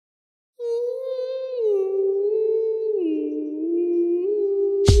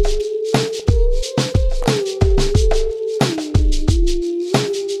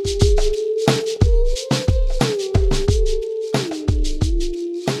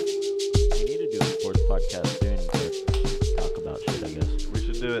podcast soon to talk about shit, I guess. We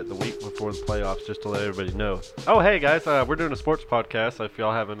should do it the week before the playoffs just to let everybody know. Oh, hey guys, we're doing a sports podcast. So if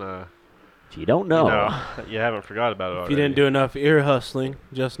y'all haven't, If you don't know, you haven't forgot about it already. If you didn't do enough ear hustling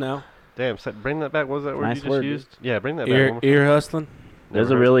just now. Damn, bring that back. What was that word Nice you just word, used? Yeah, bring that back. one more time. Ear hustling. there's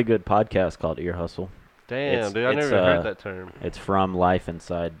Never a heard really good podcast called Ear Hustle. Damn, dude, I it's, never heard that term. It's from life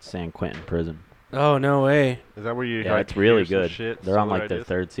inside San Quentin prison. Oh, no way. Is that where you? Yeah, like, it's really hear some good. Shit, They're on similar like their ideas?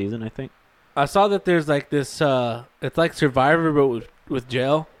 third season, I think. I saw that there's like this, it's like Survivor, but with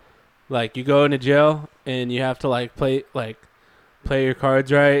jail. Like, you go into jail, and you have to, like, play your cards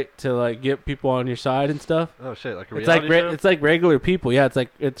right to, like, get people on your side and stuff. Oh shit, like a It's like reality show? it's like regular people. Yeah,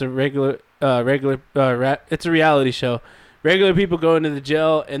 it's a regular it's a reality show. Regular people go into the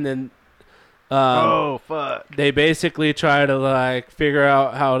jail, and then Oh fuck. they basically try to like figure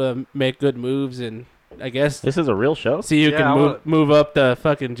out how to make good moves, and I guess This is a real show? see who Yeah, I can wanna- move up the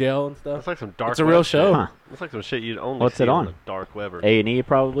fucking jail and stuff. That's like some dark. It's a real web show. shit. Huh. It's like some shit you'd only What's see it on? the dark web. Or A&E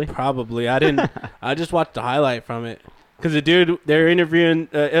probably? Probably. I didn't. I just watched the highlight from it because the dude they're interviewing.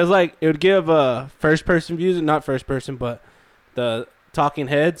 It was like it would give first person views, not first person, but the talking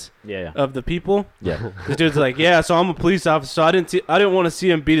heads Yeah. of the people. Yeah. The dude's like, yeah, so I'm a police officer. So I didn't want to see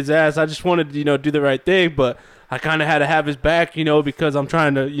him beat his ass. I just wanted to, do the right thing, but I kind of had to have his back, because I'm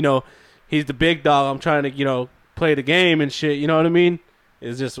trying to, he's the big dog. I'm trying to, play the game and shit. You know what I mean? It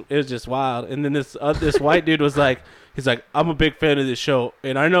was just wild. And then this white dude was like, he's like, I'm a big fan of this show,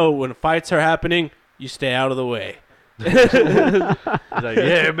 and I know when fights are happening, you stay out of the way. He's like,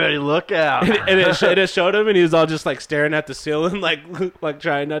 yeah, everybody look out. and it showed him, and he was all just like staring at the ceiling, like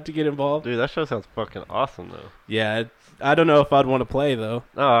trying not to get involved. Dude, that show sounds fucking awesome though. Yeah, I don't know if I'd want to play though.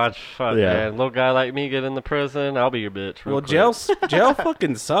 Oh, I'd fuck, Yeah. man. Little guy like me get in the prison, I'll be your bitch. real Well, quick. jail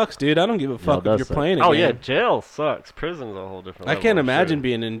fucking sucks, dude. I don't give a fuck if does you're suck. playing a Oh game. yeah, jail sucks. Prison's a whole different. I level, can't I'm imagine sure.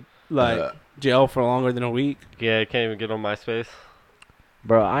 being in jail for longer than a week. Yeah, you can't even get on MySpace.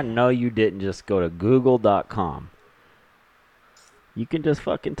 Bro, I know you didn't just go to google.com. You can just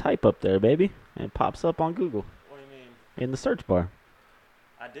fucking type up there, baby, and it pops up on Google What do you mean? in the search bar.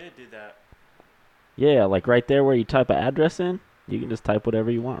 I did do that. Yeah, like right there where you type an address in, you can just type whatever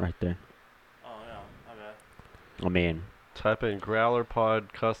you want right there. Oh yeah, my bad. I mean, Type in Growler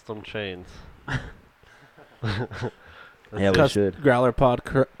Pod custom chains. yeah, we should. Growler Pod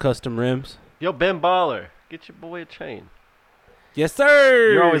custom rims. Yo, Ben Baller, get your boy a chain. Yes,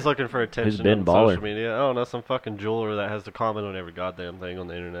 sir. You're always looking for attention Ben on Baller? social media. I don't know, some fucking jeweler that has to comment on every goddamn thing on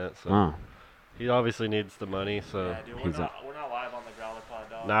the internet. So Oh, he obviously needs the money. So dude, He's we're not live on the Growler Pod,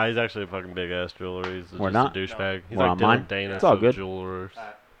 dog. nah, he's actually a fucking big ass jeweler. He's We're just not? a douchebag. He's We're like on Dylan mine? Dana It's all of good. jewelers.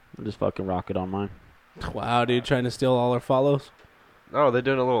 I'll just fucking rock it on mine. Wow, dude, trying to steal all our follows. Oh, they're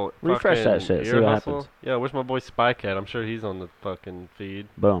doing a little Refresh fucking that shit, see ear what hustle. happens. Yeah, where's my boy Spike at? I'm sure he's on the fucking feed.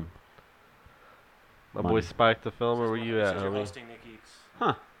 Boom. My Money. boy Spike the filmer, where you at, homie? Nick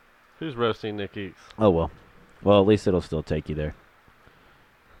Eeks. Who's roasting Nick Eeks? Oh, well. Well, at least it'll still take you there.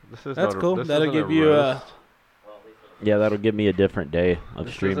 This is That's not cool. This That'll isn't give you a- roast. Yeah, that'll give me a different day of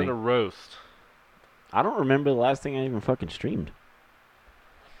This streaming. isn't a roast. I don't remember the last thing I even fucking streamed.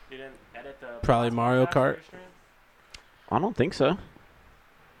 You didn't edit the probably Mario Kart. I don't think so.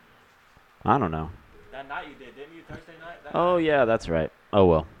 I don't know. That night you did, didn't you? Thursday night. Oh, yeah, that's right. Oh,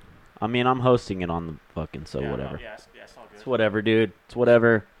 well. I mean, I'm hosting it on the fucking, so whatever. it's all It's whatever, dude. It's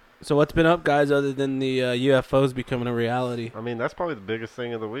whatever. So what's been up, guys, other than the UFOs becoming a reality? I mean, that's probably the biggest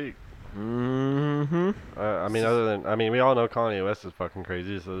thing of the week. Mm-hmm. We all know Kanye West is fucking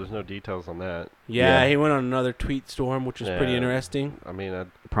crazy, so there's no details on that. Yeah, Yeah. he went on another tweet storm, which was pretty Yeah. interesting. I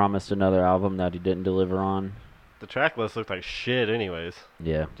mean, Promised another album that he didn't deliver on. the track list looked like shit, anyways.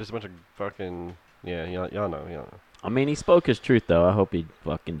 Yeah. Just a bunch of fucking y'all know. I mean, he spoke his truth, though. I hope he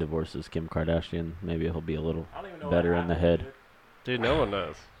fucking divorces Kim Kardashian. Maybe he'll be a little better in the head. Dude, no one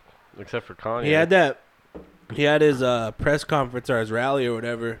knows, except for Kanye. He had that. He had his press conference or his rally or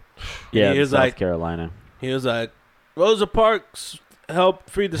whatever. Yeah, he in was South like- Carolina. He was like, Rosa Parks helped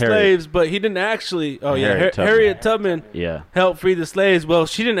free the Harriet. slaves, but he didn't actually. Oh yeah, Harriet Tubman. Harriet Tubman Yeah. helped free the slaves. Well,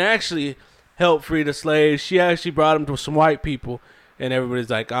 she didn't actually help free the slaves. She actually brought them to some white people, and everybody's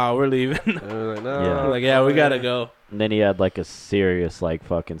like, "Oh, we're leaving." And I was like, no. Yeah. Like, yeah, we gotta Kanye. go. And then he had like a serious, like,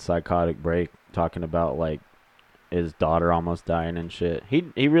 fucking psychotic break talking about, like, his daughter almost dying and shit. He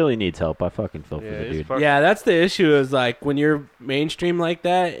really needs help. I fucking feel for Yeah, the he's dude. fucking- Yeah, that's the issue. Is like when you're mainstream like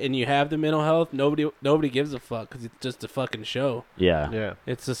that and you have the mental health, nobody gives a fuck because it's just a fucking show. Yeah. Yeah.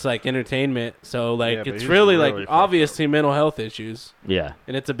 It's just like entertainment. So like Yeah, but it's he's really really like fucked obviously mental health issues, Yeah.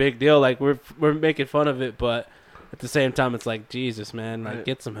 and it's a big deal. Like we're making fun of it, but at the same time, it's like, Jesus, man, like, Right.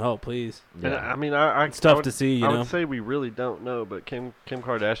 get some help, please. And Yeah. I mean, I It's tough would- to see, you I know. would say we really don't know, but Kim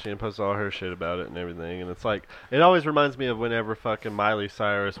Kardashian posted all her shit about it and everything, and it's like it always reminds me of whenever fucking Miley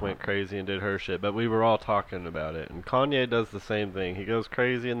Cyrus went crazy and did her shit, but we were all talking about it. And Kanye does the same thing. He goes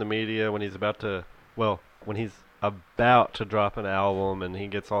crazy in the media when he's about to drop an album and he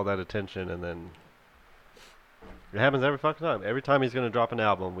gets all that attention, and then it happens every fucking time. Every time he's gonna drop an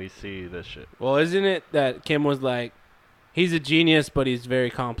album, we see this shit. Well, isn't it that Kim was like, he's a genius, but he's very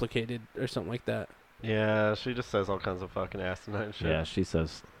complicated or something like that? Yeah, she just says all kinds of fucking asinine shit. Yeah, she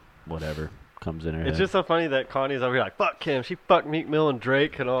says whatever comes in her It's head. just so funny that Kanye's over here like, fuck Kim, she fucked Meek Mill and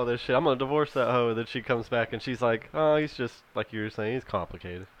Drake and all this shit. I'm gonna divorce that hoe. And then she comes back and she's like, oh, he's just, like you were saying, he's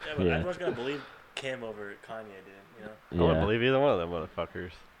complicated. Yeah, but Yeah. everyone's gonna believe Kim over Kanye did. You know. I don't yeah. believe either one of them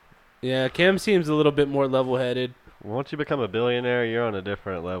motherfuckers. Yeah, Kim seems a little bit more level-headed. Once you become a billionaire, you're on a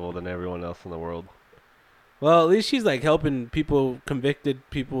different level than everyone else in the world. Well, at least she's like helping convicted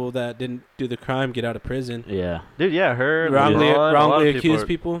people that didn't do the crime get out of prison. Yeah, Dude, yeah, her and Wrongly, LeBron, a lot wrongly of people accused are-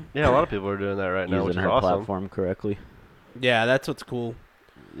 people. Yeah, a lot of people are doing that right now, which using is her awesome. platform correctly. Yeah, that's what's cool.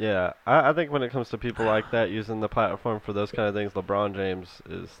 Yeah, I think when it comes to people like that using the platform for those kind of things, LeBron James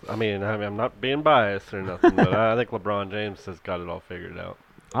is. I mean, I'm not being biased or nothing, but I think LeBron James has got it all figured out.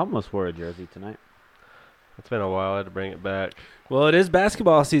 I almost wore a jersey tonight. It's been a while. I had to bring it back. Well, it is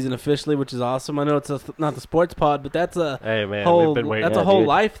basketball season officially, which is awesome. I know it's not the sports pod, but that's a Hey man, whole we've been waiting. that's Yeah, a whole dude.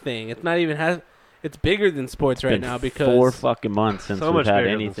 life thing. It's not even it's bigger than sports right Been now because 4 fucking months since So we've much had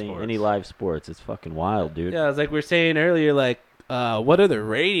bigger than anything, sports. any live sports. It's fucking wild, dude. yeah, it's like we were saying earlier, like what are the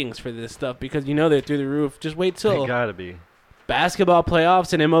ratings for this stuff? Because you know they're through the roof. Just wait They till gotta be. basketball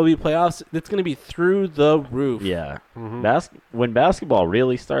playoffs and MLB playoffs. It's gonna be through the roof. Yeah. Mhm. When basketball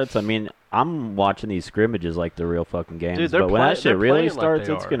really starts, I mean, I'm watching these scrimmages like the real fucking games. Dude, they're but when that they're shit really playing like starts,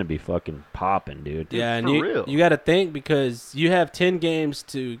 they it's are. gonna be fucking popping, dude. Dude, Yeah, and for you real. got to think because you have 10 games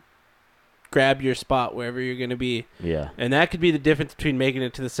to grab your spot wherever you're going to be, Yeah. and that could be the difference between making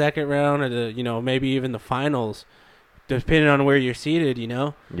it to the second round or maybe even the finals, depending on where you're seated.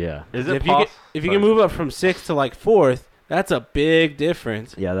 Yeah. Is it if you if you can move up from 6th to like 4th, that's a big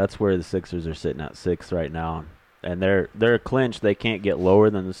difference. Yeah, that's where the Sixers are sitting at 6 right now. And they're clinched. They can't get lower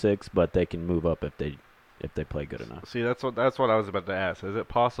than the 6, but they can move up if they play good enough. See, that's what I was about to ask. Is it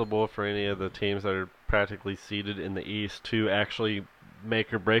possible for any of the teams that are practically seeded in the East to actually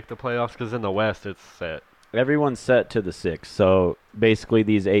make or break the playoffs? Because in the West, it's set. Everyone's set to the 6. So basically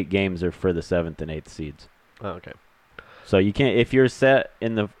these 8 games are for the 7th and 8th seeds. Oh, okay. So you can't, if you're set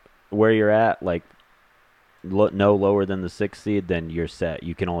in the where you're at, like no lower than the 6th seed, then you're set.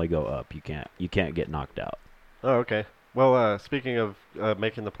 You can only go up. You can't get knocked out. Oh, okay. Well, speaking of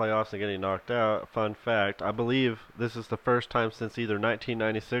making the playoffs and getting knocked out, fun fact, I believe this is the first time since either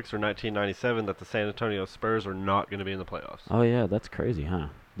 1996 or 1997 that the San Antonio Spurs are not going to be in the playoffs. Oh yeah, that's crazy, huh?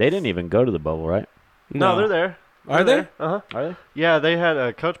 They didn't even go to the bubble, right? No, they're there. Are They're they? there. Uh-huh. Are they? Yeah, they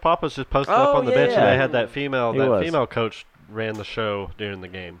had Coach Papa's just posted Oh, up on the bench, and yeah. they had that female He was. female coach ran the show during the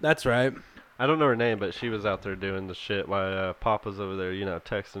game. That's right. I don't know her name, but she was out there doing the shit while Papa's over there,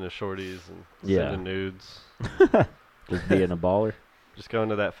 texting his shorties and Yeah. sending nudes. Just being a baller. Just going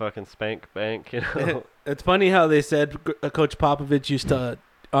to that fucking spank bank, It's funny how they said Coach Popovich used to,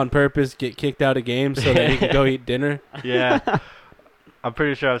 on purpose, get kicked out of games so that he could go eat dinner. Yeah. I'm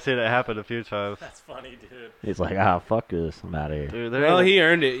pretty sure I've seen it happen a few times. That's funny, dude. He's like, fuck this, I'm out of here. Dude, Well, he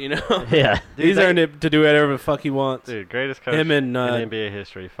earned it, Yeah. Dude, He's they- earned it to do whatever the fuck he wants. Dude, greatest coach Him and in NBA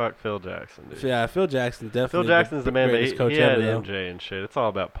history. Fuck Phil Jackson, dude. yeah, Phil Jackson's Phil definitely Jackson's the man, but greatest coach he had ever, though. MJ and shit. It's all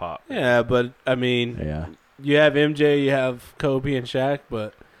about Pop. Yeah, but I mean, Yeah. you have MJ, you have Kobe and Shaq,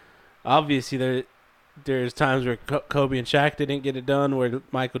 but obviously there's times where Kobe and Shaq didn't get it done, where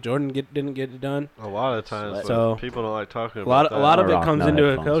Michael Jordan didn't get it done. A lot of times, but So- people don't like talking A about that. lot of it Rock, comes no into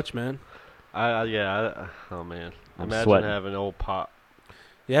headphones. a coach, man. Oh man, I'm imagine sweating. having old Pop.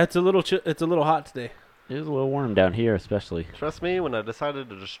 Yeah, it's a little it's a little hot today. It was a little warm down here, especially. Trust me, when I decided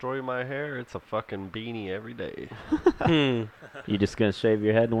to destroy my hair, it's a fucking beanie every day. Hmm. You just gonna shave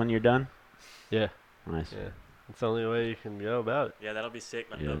your head when you're done? Yeah, Nice. yeah. It's the only way you can go about it. Yeah, that'll be sick.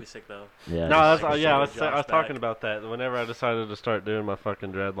 Yeah. That'll be sick though. Yeah. No, just- I was, Like a yeah, I shave was, I was Josh talking back. about that. Whenever I decided to start doing my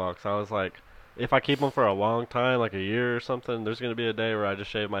fucking dreadlocks, I was like, if I keep them for a long time, like a year or something, there's gonna be a day where I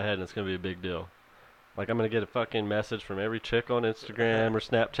just shave my head and it's gonna be a big deal. Like I'm gonna get a fucking message from every chick on Instagram or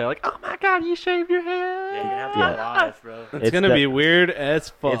Snapchat, like, "Oh my god, you shaved your Yeah, head!" you're gonna have to Yeah. be live, bro. It's, It's gonna that- be weird as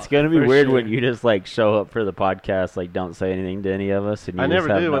fuck. It's gonna be for weird sure. when you just like show up for the podcast, like don't say anything to any of us, and you I just never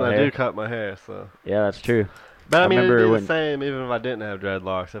have do no when I hair. do cut my hair, so. Yeah, that's true. But I I mean, it'd remember be when- the same even if I didn't have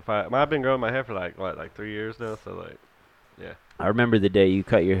dreadlocks. If I've been growing my hair for like 3 years now, so like, Yeah. I remember the day you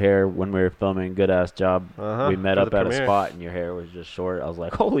cut your hair when we were filming Good Ass Job. Uh-huh. We met for up the at a premiere. spot and your hair was just short. I was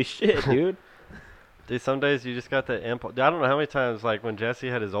like, holy shit, dude. Dude, some days you just got that impulse. I don't know how many times, like, when Jesse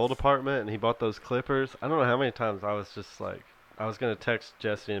had his old apartment and he bought those clippers, I don't know how many times I was just like, I was going to text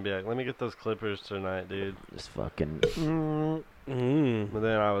Jesse and be like, let me get those clippers tonight, dude. Just fucking. Mm. But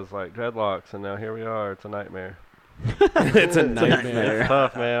then I was like, dreadlocks, and now here we are. It's a nightmare. It's a nightmare. nightmare. It's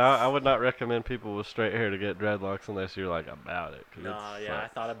tough, man. I would not recommend people with straight hair to get dreadlocks unless you're, like, about it. 'Cause Nah, it's, yeah, I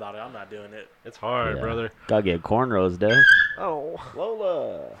like, thought about it. I'm not doing it. it's hard, Yeah. brother. Gotta get cornrows, Dev. Oh,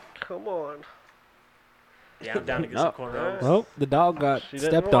 Lola. come on. Yeah, I'm down to get No. some cornrows. Well, the dog got She didn't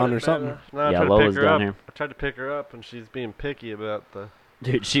stepped want on it, or something. man. No, I Yeah, tried to Lola's pick her down up. here. I tried to pick her up, and she's being picky about the...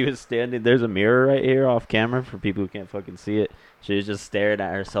 Dude, she was standing. There's a mirror right here off camera for people who can't fucking see it. She was just staring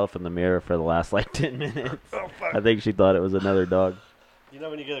at herself in the mirror for the last like 10 minutes. Oh, fuck. I think she thought it was another dog. You know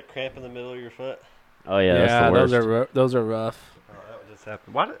when you get a cramp in the middle of your foot? Oh yeah, that's the worst. those are rough. Oh, that would just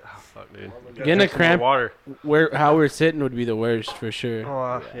happen. Why did... Oh, fuck, dude. Getting a Drink some more cramp- water. How we're sitting would be the worst for sure.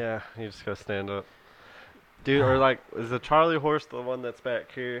 Oh, yeah. You just gotta stand up. Dude, or like, is the Charlie horse the one that's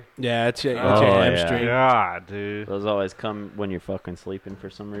back here? Yeah, it's your, Oh, it's your yeah. hamstring. God, dude. Those always come when you're fucking sleeping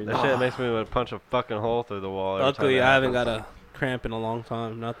for some reason. That shit makes me want to punch a fucking hole through the wall. every time Luckily, that I haven't got happens. a cramp in a long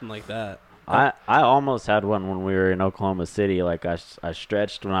time. Nothing like that. I almost had one when we were in Oklahoma City. Like I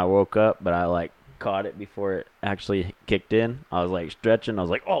stretched when I woke up, but I like caught it before it actually kicked in. I was like stretching. I was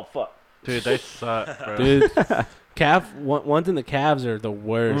like, oh fuck. Dude, they suck, bro. Dude, ones in the calves are the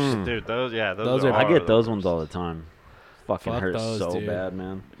worst. Mm. Dude, those Those are- I get the those worst. ones all the time. Fucking Fuck hurts those, so dude. bad,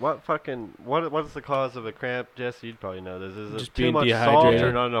 man. What is the cause of a cramp, Jesse? You'd probably know this. Is it Just too being much salt dehydrated.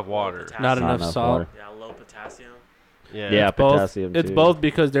 or not enough water? Potassium. Not Not enough enough salt. water. Yeah, low potassium. Yeah, It's both. potassium. It's too. both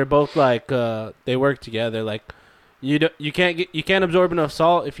because they're both like they work together. Like you can't absorb enough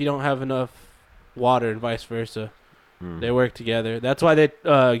salt if you don't have enough water, and vice versa. Mm. They work together. That's why they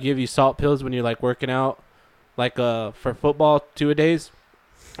give you salt pills when you're like working out, like for football 2-a-days.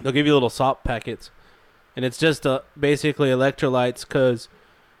 They'll give you little salt packets, and it's just basically electrolytes. Cause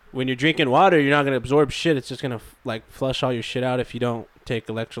when you're drinking water, you're not gonna absorb shit. It's just gonna like flush all your shit out if you don't take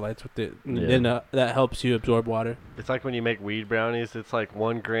electrolytes with it. And Yeah. then that helps you absorb water. It's like when you make weed brownies. It's like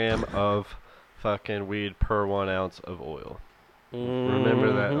 1 gram of fucking weed per 1 ounce of oil.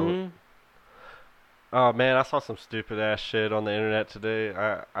 Remember that? Mhm. Oh man, I saw some stupid ass shit on the internet today.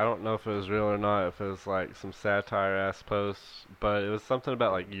 I don't know if it was real or not, if it was like some satire ass posts, but it was something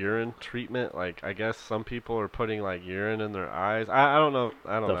about like urine treatment. Like I guess some people are putting like urine in their eyes. I don't know.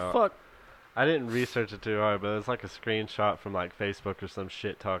 I don't The know. fuck? I didn't research it too hard, but it was like a screenshot from like Facebook or some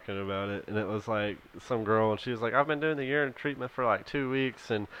shit talking about it, and it was like some girl, and she was like, "I've been doing the urine treatment for like 2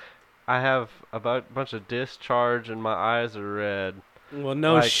 weeks, and I have a bunch of discharge, and my eyes are red." Well,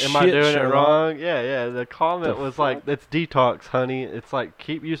 no like, shit. am I doing Sherlock. it wrong? Yeah. The comment The was like, "It's detox, honey. It's like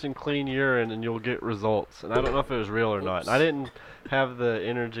keep using clean urine, and you'll get results." And I don't know if it was real or not. And I didn't have the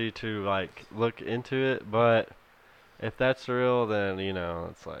energy to like look into it, but if that's real, then you know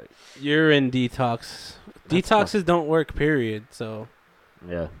it's like. Urine detox. That's Detoxes don't work, period. So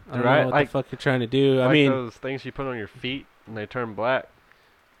Yeah. I don't Right, know what like- the fuck you're trying to do. Like I mean, those things you put on your feet and they turn black.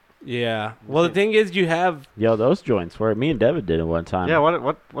 yeah. Well, the thing is, you have Yo, those joints work. Me and Devin did it one time. Yeah,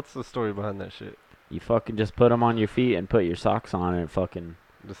 what's the story behind that shit? You fucking just put them on your feet and put your socks on, and it fucking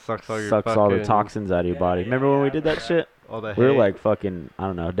Just sucks all your sucks all the fucking- toxins out of your Yeah, body. yeah, Remember when we yeah, did that yeah. shit? all the We were hate. like fucking, I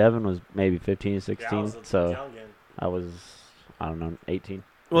don't know. Devin was maybe 15, Yeah, I 16, was a so youngin'. I was, I don't know, 18.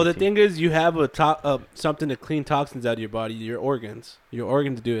 well, the 18. thing is, you have something to clean toxins out of your body. Your organs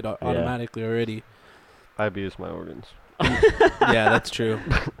do it automatically already. I abuse my organs. Yeah, that's true.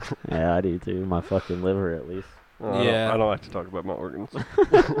 Yeah, I do too. My fucking liver, at least. Oh, Yeah. I don't like to talk about my organs.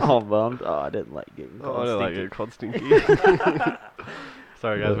 All bummed. Oh, I didn't like getting Oh, called I don't like stinky. it called stinky.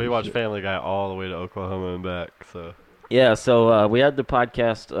 Sorry guys, we Oh, watched shit. Family Guy all the way to Oklahoma and back. So Yeah, so we had the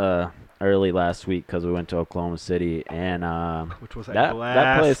podcast early last week because we went to Oklahoma City, and which was that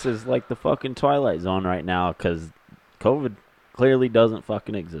place is like the fucking Twilight Zone right now because COVID clearly doesn't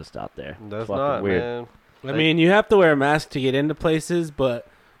fucking exist out there. That's Fucking not weird. man. I mean, you have to wear a mask to get into places, but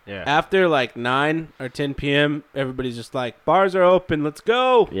Yeah. after like 9 or 10 p.m., everybody's just like, bars are open, let's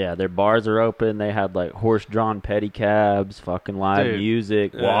go. Yeah, their bars are open. They had like horse-drawn pedicabs, fucking live Dude.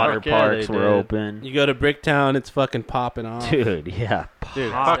 music, Yeah. water Fuck yeah, parks they were did. open. You go to Bricktown, it's fucking popping off. Dude, yeah.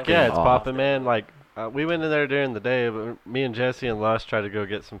 Dude, popping fuck yeah, it's off. popping, man. Like, we went in there during the day, but me and Jesse and Lush tried to go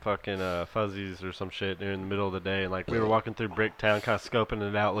get some fucking fuzzies or some shit during the middle of the day, and like we were walking through Bricktown, kind of scoping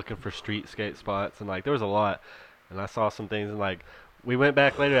it out, looking for street skate spots, and like there was a lot, and I saw some things, and like we went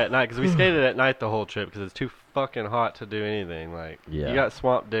back later at night because we skated at night the whole trip because it's too fucking hot to do anything. Like, Yeah. you got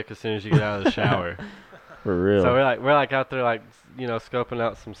swamp dick as soon as you get out of the shower. For real. So we're like out there like scoping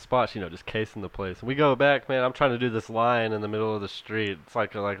out some spots, just casing the place. And we go back, man. I'm trying to do this line in the middle of the street. It's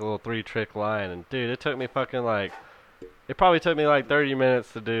like a little 3-trick line, and dude, it took me it probably took me like 30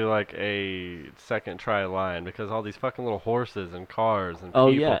 minutes to do like a second try line because all these fucking little horses and cars and Oh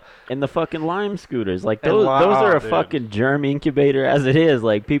people. yeah, and the fucking Lime scooters, like And those are a dude. fucking germ incubator as it is.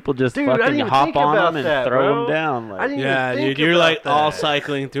 Like people just Dude, I didn't fucking even hop think on about them and that, throw bro. them down. I Like, didn't Yeah, even think dude, you're about like all that.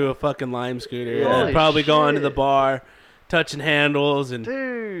 cycling through a fucking Lime scooter, and Holy then probably going to the shit. bar, touching handles, and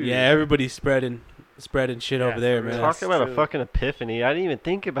Dude. yeah, everybody's spreading shit Yeah, over there, for man. real. Talking about a true. fucking epiphany. I didn't even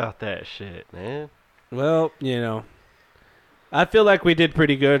think about that shit, man. Well, I feel like we did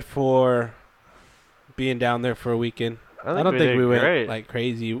pretty good for being down there for a weekend. I don't think we went great. like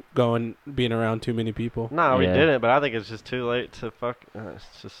crazy being around too many people. No, we Yeah. didn't, but I think it's just too late to fuck.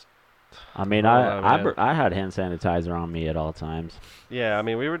 It's just, I mean, Oh, man. I had hand sanitizer on me at all times. yeah. I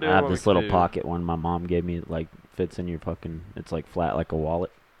mean, we were doing. I have what we this little could do. pocket one my mom gave me, like fits in your fucking. It's like flat like a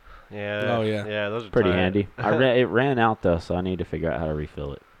wallet. Yeah. Oh, yeah. Yeah, those are Pretty tight. handy. It ran out though, so I need to figure out how to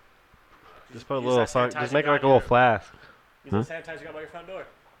refill it. Just put a Use little that fuck. sanitizer Just make it gun like a little here. flask. Use Huh? the sanitizer you got by your front door.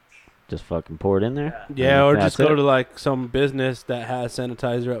 Just fucking pour it in there. Yeah, or That's just go it. to like some business that has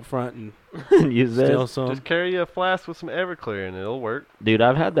sanitizer up front and Use steal this. some. Just carry a flask with some Everclear and it'll work. Dude,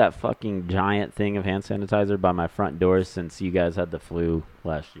 I've had that fucking giant thing of hand sanitizer by my front door since you guys had the flu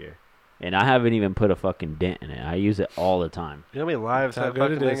last year. And I haven't even put a fucking dent in it. I use it all the time. You know how many lives That's how that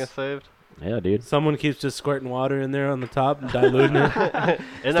good fucking it thing is. has saved? Yeah, dude. Someone keeps just squirting water in there on the top and diluting it. Isn't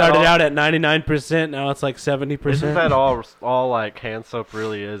that Started all- out at 99%, now it's like 70%. Isn't that all like hand soap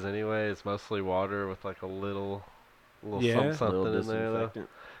really is anyway? It's mostly water with like a little Yeah. something Little in there though. disinfectant.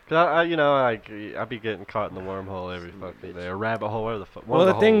 Cause I be getting caught in the wormhole every fucking day, or rabbit hole, whatever the fuck. Well,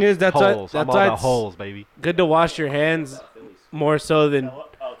 the thing is, that's why- holes. that's I'm all why about it's- holes, baby. Good to wash your hands more so than Oh,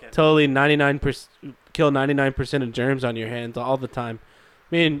 okay. totally 99%, kill 99% of germs on your hands all the time.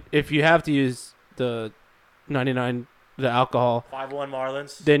 I mean, if you have to use the 99, the alcohol, 5-1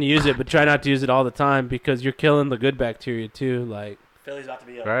 Marlins. then use it, but try not to use it all the time because you're killing the good bacteria too. Like, Philly's about to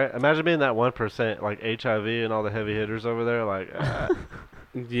be up. Right? Imagine being that 1%, like HIV and all the heavy hitters over there. Like,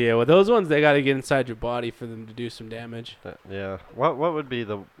 yeah, well, those ones, they got to get inside your body for them to do some damage. yeah. What would be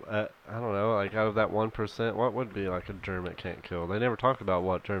the? I don't know. Like out of that 1%, what would be like a germ it can't kill? They never talk about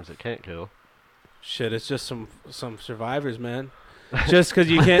what germs it can't kill. Shit, it's just some survivors, man. Just because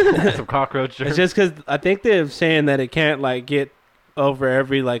you can't. Some cockroach germs. It's just because I think they're saying that it can't like get over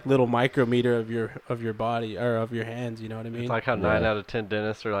every like little micrometer of your body or of your hands. You know what I mean? It's like how Yeah. 9 out of 10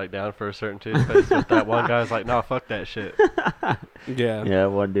 dentists are like down for a certain toothpaste, but that one guy's like, "No, fuck that shit." yeah. Yeah,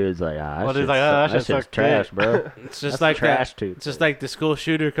 one dude's like, that One dude's shit's like, that that shit shit's sucks trash, dick. bro. It's just That's like trash that. tooth. It's just like the school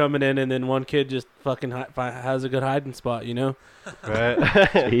shooter coming in, and then one kid just fucking has a good hiding spot. You know?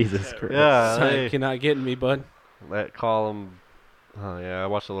 Right? Jesus Christ. Yeah, It's like, they- you're not getting me, bud. that column. Oh yeah, I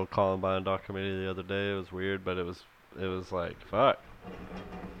watched a little Columbine documentary the other day. It was weird, but it was like fuck.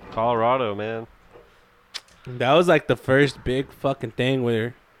 Colorado, man. That was like the first big fucking thing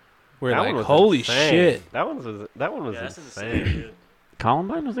where we're That one like, was holy insane. shit. That one was Yeah, that's insane. insane, dude.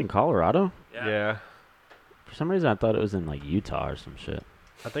 Columbine was in Colorado? Yeah. For some reason, I thought it was in like Utah or some shit.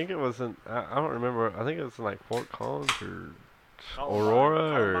 I think it was in. I don't remember. I think it was in like Fort Collins or Columbine, Aurora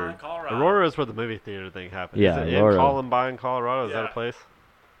or Columbine, Colorado. Aurora is where the movie theater thing happened. Yeah, is it Aurora. in Columbine, Colorado? Is that a Yeah. place?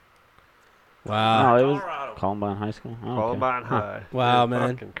 Wow. No, it was Colorado. Columbine High School. Oh, okay. Columbine Huh. High. Wow, Dude, man.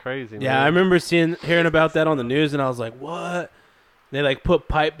 Fucking crazy. Yeah, man. I remember hearing about that on the news, and I was like, what? They like put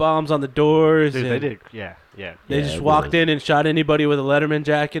pipe bombs on the doors. Dude, and they did. Yeah, yeah. They Yeah, just it walked was. in and shot anybody with a Letterman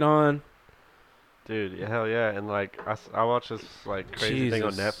jacket on. Dude, hell yeah. And like, I watched this like crazy thing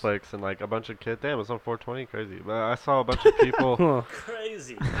on Jesus. Netflix, and like a bunch of kids. Damn, it was on 420. Crazy. But I saw a bunch of people. Huh.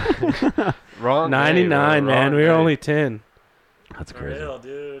 Crazy. Wrong. day, 99, bro, man. wrong We were day. only 10. That's For crazy. real,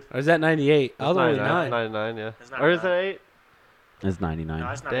 dude. Or is that 98? I was only 9. 99, yeah. It's Or is it 99. 8? It's 99. No,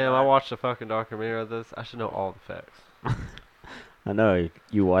 it's not Damn, I 99. watched a fucking documentary of this. I should know all the facts. I know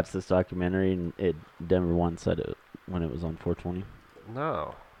you watched this documentary and Denver One said it when it was on 420.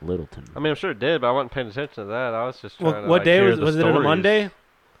 No. Littleton. I mean, I'm sure it did, but I wasn't paying attention to that. I was just trying to. What like, day hear was the it? On a stories. Monday?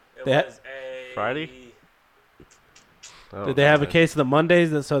 It They ha- was a Friday? Oh, Did they have a okay. case of the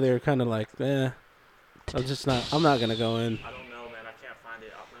Mondays? So they were kind of like, I'm not going to go in. I don't know, man. I can't find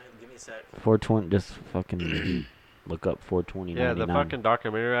it. Give me a sec. 420. Just fucking look up 420. Yeah, the fucking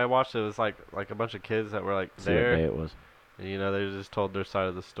documentary I watched, it was like a bunch of kids that were like See what day there, it was. and they just told their side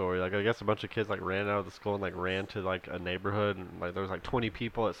of the story. Like I guess a bunch of kids like ran out of the school and like ran to like a neighborhood, and like there was like 20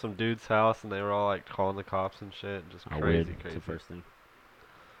 people at some dude's house, and they were all like calling the cops and shit. Just Oh, crazy, weird. It's crazy. the first thing.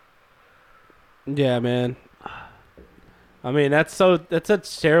 Yeah, man. I mean, that's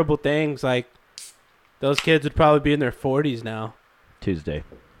such terrible things. Like, Those kids would probably be in their 40s now. Tuesday,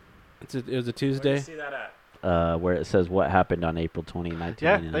 It was a Where do Tuesday. you see that at? where it says what happened on April 20, Yeah,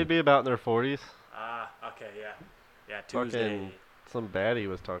 1999. they'd be about in their 40s. Okay, yeah. Yeah, Tuesday. Fucking some baddie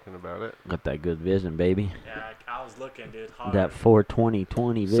was talking about it. Got that good vision, baby. Yeah, I was looking, dude. Hard. That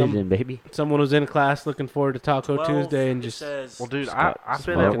 4/20/20 vision, baby. Someone was in class looking forward to Taco 12, Tuesday and it just says, Well, dude, Just I've got been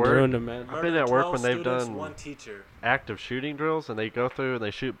smoked. at fucking work. ruined them, man. I've been at work 12 when they've students, done one teacher. active shooting drills, and they go through and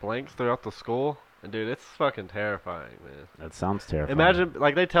they shoot blanks throughout the school. And dude, it's fucking terrifying, man. That sounds terrifying. Imagine,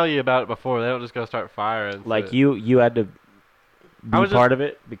 like, they tell you about it before. They don't just go start firing. like So- you had to I be was part of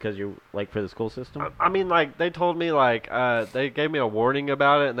it because you're like for the school system. I mean, like, they told me, like, they gave me a warning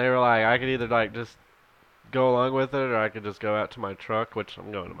about it, and they were like, I could either, like, just go along with it, or I could just go out to my truck, which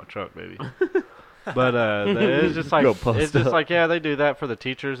I'm going to my truck, baby. But it's just like, Go post it's just up. like, yeah, they do that for the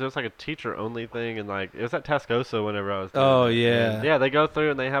teachers. It was like a teacher-only thing, and, like, it was at Tascosa whenever I was doing Oh, it. yeah. And, yeah, they go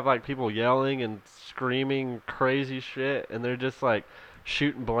through, and they have, like, people yelling and screaming crazy shit, and they're just, like,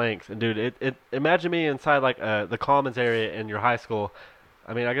 shooting blanks. And, dude, it imagine me inside, like, the commons area in your high school.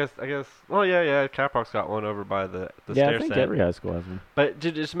 I mean, I guess. Oh yeah. Caprock's got one over by the yeah, stair I think set. every high school has one. But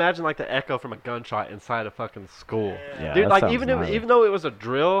dude, just imagine like the echo from a gunshot inside a fucking school. Yeah, Dude, that like sounds even gnarly. even though it was a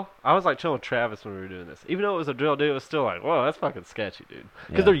drill, I was like chilling with Travis when we were doing this. Even though it was a drill, dude, it was still like, whoa, that's fucking sketchy, dude.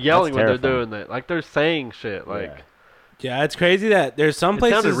 Because Yeah, they're yelling that's when they're terrifying. doing that. Like they're saying shit. Like Yeah, it's crazy that there's some It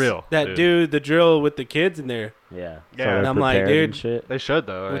sounded places real, that dude. do the drill with the kids in there, yeah. Yeah. they're And I'm like, prepared and dude, shit. they should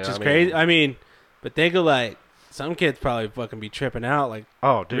though. which I is mean- crazy. I mean, but think of like some kids probably fucking be tripping out, like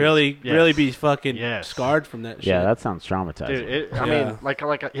Oh, dude. really yes. be fucking Yes. scarred from that shit. Yeah, that sounds traumatizing. Dude, I Yeah.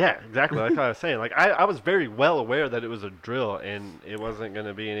 mean, yeah, exactly. Like I was saying, like I was very well aware that it was a drill and it wasn't going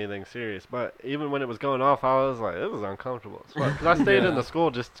to be anything serious. But even when it was going off, I was like, it was uncomfortable as fuck. 'Cause I stayed in Yeah. the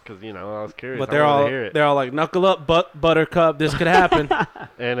school just because I was curious. But I wanted to hear it. they're all like, knuckle up, Buttercup. This could happen.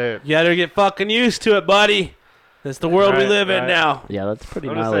 And it, You gotta get fucking used to it, buddy. That's the world we Right, live in right. now. Yeah, that's pretty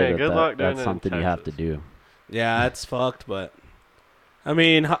I'm just gnarly. saying, good luck doing That's it in something you have to Texas. do. Yeah, it's fucked, but I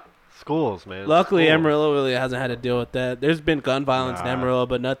mean, schools, man. luckily Schools. Amarillo really hasn't had to deal with that. There's been gun violence in Nah. Amarillo,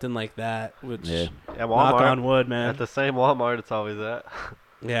 but nothing like that. Which Yeah. Yeah, knock Walmart. on wood, man. At the same Walmart, it's always at.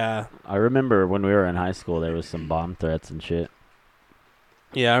 Yeah, I remember when we were in high school, there was some bomb threats and shit.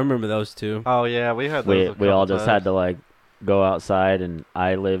 yeah, I remember those two. Oh yeah, we had those. We all just had to like go outside, and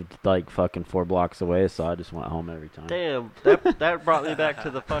I lived like fucking 4 blocks away, so I just went home every time. Damn, that brought me back to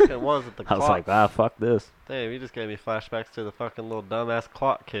the fucking was it the I clock? was like, fuck this. Damn, you just gave me flashbacks to the fucking little dumbass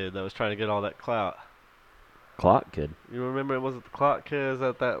clock kid that was trying to get all that clout. Clock kid. You remember, was it the clock kid? Is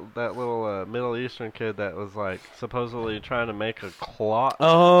that little Middle Eastern kid that was like supposedly trying to make a clock that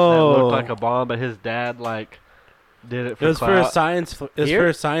Oh, looked like a bomb, but his dad like did it for it was for a clout? science. It was Here? for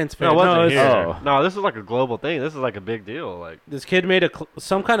a science fair. No, it wasn't it's- here. Oh. No, this is like a global thing. This is like a big deal. Like, This kid made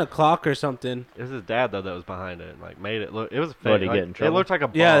some kind of clock or something. it was his dad though that was behind it. And, like, made it look. It was fake. What, did he like, get in trouble? It looked like a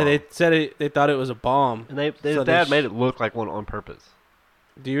bomb. Yeah, they said they thought it was a bomb. and his so they dad made it look like one on purpose.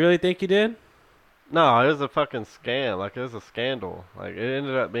 Do you really think he did? No, it was a fucking scam. Like, it was a scandal. Like, it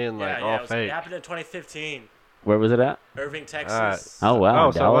ended up being like all it fake. happened in 2015, Where was it at? Irving, Texas. Alright. Oh wow,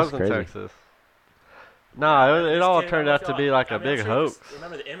 Oh, so it Dallas, wasn't crazy. Texas. No, it This all kid, turned I out to be like a I'm not big sure if you hoax.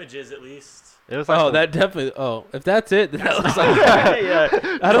 Remember the images at least. It was like Oh, some- that definitely. Oh, if that's it, then that looks like. yeah.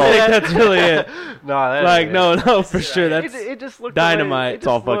 I don't think that's really it. No, that Like, ain't no, for is sure. it. That's It just looked dynamite. The It's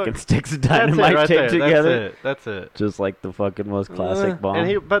all way, it just fucking looked- sticks of That's it dynamite right taped there. together. That's it. Just like the fucking most classic bomb.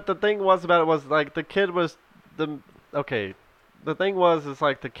 And but the thing was about it was like the kid was the thing was is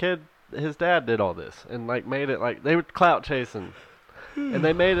like the kid, his dad did all this and like made it like they were clout chasing. And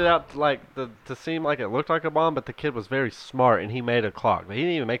they made it out to seem like it looked like a bomb, but the kid was very smart and he made a clock. But he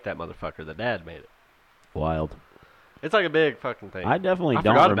didn't even make that motherfucker. The dad made it. Wild. It's like a big fucking thing. I definitely I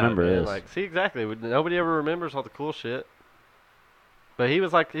don't forgot about remember it, man. this. Like, see exactly. Nobody ever remembers all the cool shit. But he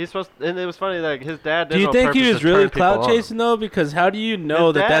was like, he's supposed, and it was funny like his dad. Did Do it you on think he purpose was to really turn people clout on. chasing though? Because how do you know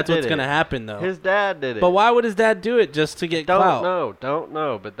His that dad that's what's did gonna it. happen though? His dad did it. But why would his dad do it just to get clout? Don't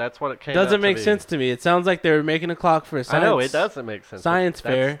know. But that's what it came. out Doesn't to make be. sense to me. It sounds like they were making a clock for a I science. know it doesn't make sense. but Science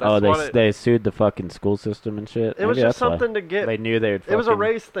fair. That's Oh, what they sued the fucking school system and shit. It was Maybe just that's why. something to get. They knew they'd. It was a fucking-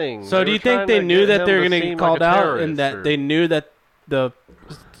 race thing. So do were you think trying they to knew get that him they were to gonna seem get called like a out and terrorist that or- they knew that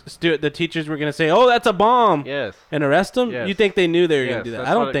the teachers were gonna say, "Oh, that's a bomb," Yes. and arrest them? Yes. You think they knew they were gonna Yes, do that? that's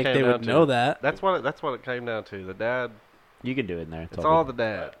I what don't it think came they down would to. know that. That's what it came down to. The dad. You can do it in there. It's all the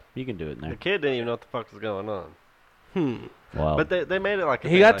dad. You can do it in The there. kid didn't even know what the fuck was going on. Wow. But they made it like a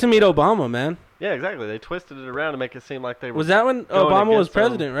He thing got like to meet that. Obama, man. Yeah, exactly. They twisted it around to make it seem like they were. Was that when Going Obama was against them.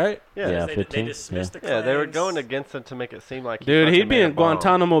 president, right? Yeah. Yeah. They 15, dismissed the Yeah, claims. they were going against him to make it seem like. He Dude, fucking he'd be made a in bomb.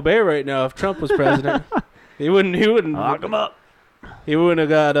 Guantanamo Bay right now if Trump was president. He wouldn't. Lock 'em up. He wouldn't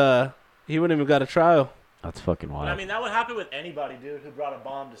have got He wouldn't even got a trial. That's fucking But, wild. I mean, that would happen with anybody, dude, who brought a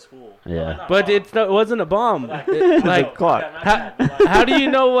bomb to school. Yeah. Well, not But bomb, it wasn't a bomb. but Like, clock. yeah, my bad, but, like, how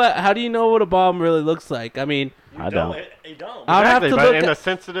do you know what a bomb really looks like? I mean, you I don't. You don't. I'd have Exactly, to but look in at- a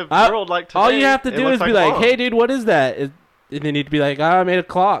sensitive I- world like today. all you have to it do looks is be a like, bomb. "Hey, dude, what is that?" And then he'd be like, "I made a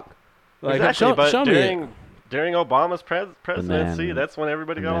clock." Like, Exactly, but show me it. during Obama's presidency, then- that's when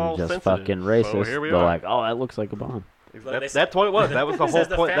everybody And got then all just sensitive. fucking So racist. here we They're are. like, oh, that looks like a bomb. Look, That's what it was. That was the It whole says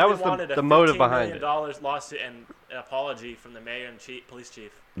the point. That family was wanted the a motive $15 behind it. million lawsuit and an apology from the mayor and police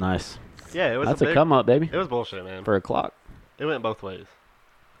chief. Nice. Yeah, it was That's a a big, come up, baby, It was bullshit, man. for a clock. It went both ways.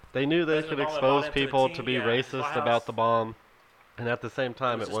 They knew they could President Obama expose brought it to the people team, to be yeah, racist White about House. the bomb, and at the same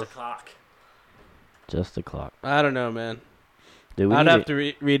time, It it was was. just a clock. Just a clock. I don't know, man. Dude, we I'd need have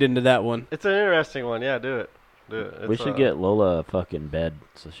to read into that one. It's an interesting one. Yeah, do it. Do it. we It's, should get Lola a fucking bed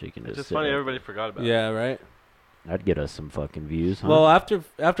so she can It's just just sit funny there. everybody forgot about it. Yeah, right. I'd get us some fucking views, huh? Well,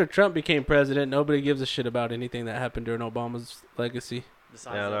 after Trump became president, nobody gives a shit about anything that happened during Obama's legacy.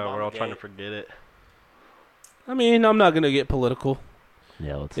 Besides Yeah, the no, we're all Obamagate. trying to forget it. I mean, I'm not gonna get political.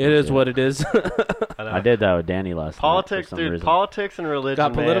 yeah, let's It not is do what it is. I, know. I did that with Danny last Politics, night for some dude. reason. Politics and religion.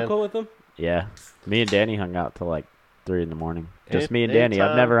 Got man. political with him. Yeah. Me and Danny hung out till like 3 in the morning. Just Any- me and Danny. I've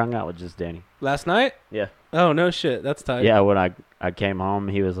anytime- never hung out with just Danny. Last night? Yeah. Oh, no shit. That's tight. Yeah, when I came home,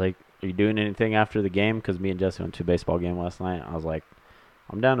 he was like, "Are you doing anything after the game?" Because me and Jesse went to a baseball game last night. I was like,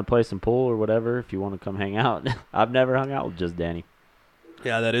 "I'm down to play some pool or whatever if you want to come hang out." I've never hung out with just Danny.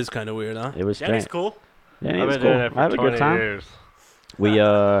 Yeah, that is kind of weird, huh? It was Danny's strange. cool. Danny I've was been cool. doing it for I had a 20 good time. years.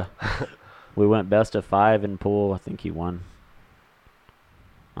 We went best of 5 in pool. I think he won.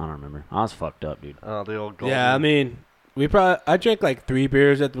 I don't remember. I was fucked up, dude. Oh, the old golden. Yeah, I mean, I drank like 3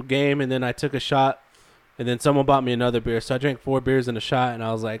 beers at the game, and then I took a shot, and then someone bought me another beer. So I drank 4 beers and a shot, and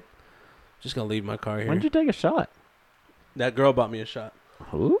I was like, just gonna leave my car here. When'd you take a shot? That girl bought me a shot.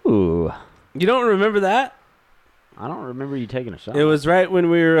 Ooh. You don't remember that? I don't remember you taking a shot. It was right when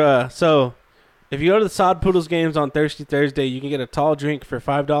we were. So, if you go to the Sod Poodles games on Thirsty Thursday, you can get a tall drink for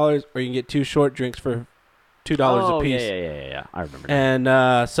 $5, or you can get 2 short drinks for $2 a piece. Yeah. I remember. that.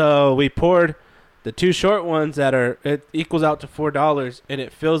 And so we poured the 2 short ones it equals out to $4, and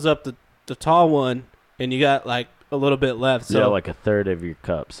it fills up the tall one, and you got like a little bit left. So yeah, like a third of your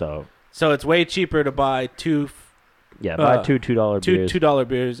cup. So it's way cheaper to buy yeah, buy Uh, two $2 two beers. $2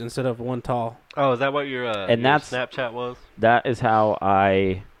 beers instead of 1 tall. Oh, is that what your And your that's- Snapchat was? That is how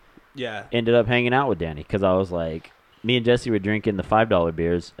I Yeah. ended up hanging out with Danny, because I was like, me and Jesse were drinking the $5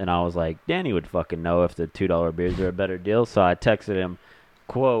 beers, and I was like, Danny would fucking know if the $2 beers are a better deal. So I texted him,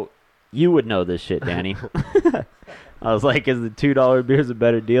 quote, "You would know this shit, Danny." I was like, "Is the $2 beers a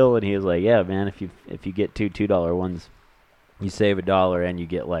better deal?" And he was like, "Yeah, man. If you get two $2 ones, you save $1 and you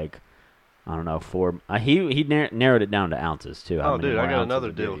get like, I don't know, 4." He narrowed it down to ounces too. How Oh, many dude, I more got ounces another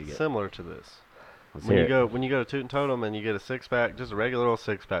of beer deal you get. similar to this. Let's When hear you it. go to Toot and Totem and you get a 6-pack, just a regular old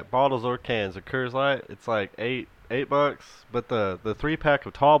 6-pack, bottles or cans of Coors Light, it's like $8, but the 3-pack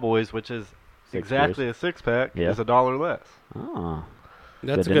of Tall Boys, which is Six exactly a 6-pack, Yeah. is $1 less. Oh,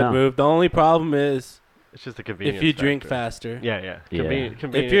 That's Good a to good know. move. The only problem is It's just a convenience. if you drink factor. faster. Yeah, yeah. Yeah.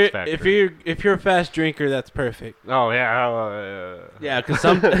 Convenience factor. If you're a fast drinker, that's perfect. Oh yeah. Yeah, because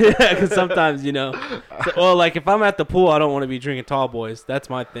sometimes like if I'm at the pool, I don't want to be drinking Tall Boys. That's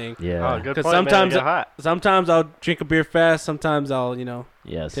my thing. yeah, Oh, good 'Cause point, man. They sometimes- get hot. Sometimes I'll drink a beer fast. Sometimes I'll yeah.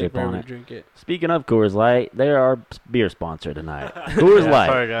 take Sip forever on to it. drink it. Speaking of Coors Light, they're our beer sponsor tonight. Coors Yeah, Light,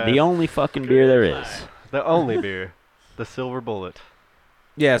 sorry, guys. the only fucking beer there is. The only beer, the Silver Bullet.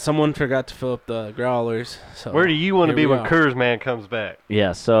 Yeah, someone forgot to fill up the growlers. So Where do you want to here be we when are. Coors Man comes back?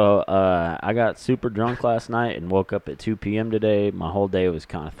 Yeah, so I got super drunk last night and woke up at 2 p.m. today. My whole day was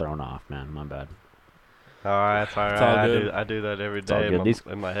kind of thrown off, man. My bad. All right, it's all right. It's all good. I do that every all day good. These-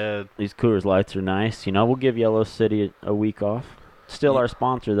 in my head. These Coors Lights are nice. You know, we'll give Yellow City a week off. Still our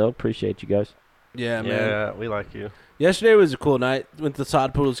sponsor, though. Appreciate you guys. Yeah, man. Yeah, we like you. Yesterday was a cool night. Went to the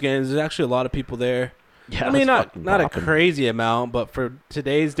Sod Poodles games. There's actually a lot of people there. Yeah, I mean, it's not fucking a poppin'. crazy amount, but for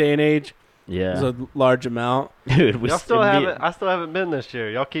today's day and age, Yeah, it's a large amount. dude, we Y'all still me- haven't. I still haven't been this year.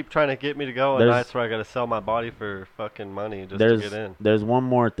 Y'all keep trying to get me to go on There's- nights where I got to sell my body for fucking money just There's to get in. there's one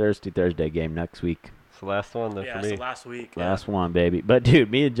more Thirsty Thursday game next week. It's the last one then Yeah, for me. so last week. Last one, baby. But dude,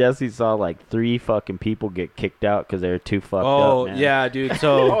 me and Jesse saw like 3 fucking people get kicked out because they were too fucked Oh up. Man. yeah, dude.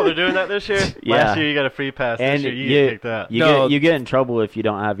 So Oh, they're doing that this year. Yeah. Last year you got a free pass. And This year you you- get kicked out. You No. get in trouble if you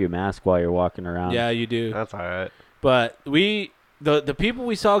don't have your mask while you're walking around. yeah, you do. That's all right. But the people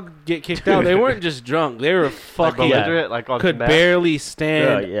we saw get kicked out, they weren't just drunk. They were Like fucking belligerent, like on could meth, barely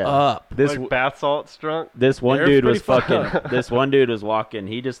stand Yeah, yeah. up. This like bath salts drunk. this one They're dude was pretty fucked fucking. This one dude was walking.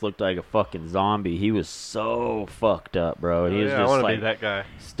 He just looked like a fucking zombie. He was so fucked up, bro. And he was I just want to like be that guy.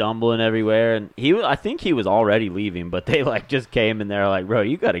 stumbling everywhere. And I think he was already leaving, but they like just came and they're like, "Bro,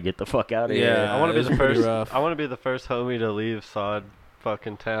 you got to get the fuck out of here." Yeah. I want it to be was the pretty first. rough. I want to be the first homie to leave Sod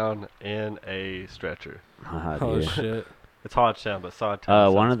fucking town in a stretcher. Ah, Oh dude. shit! It's Hodgetown, but Sod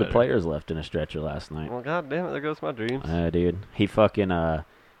town. One sounds of the better. players left in a stretcher last night. Well, god damn it, there goes my dreams. Dude, he fucking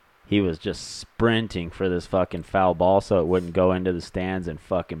he was just sprinting for this fucking foul ball so it wouldn't go into the stands and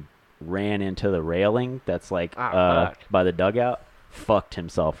fucking ran into the railing that's like fuck. by the dugout. Fucked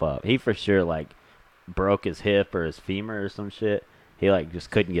himself up. He for sure like broke his hip or his femur or some shit. He like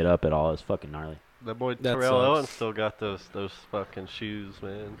just couldn't get up at all. It was fucking gnarly. That boy That Terrell sucks. Owens still got those fucking shoes,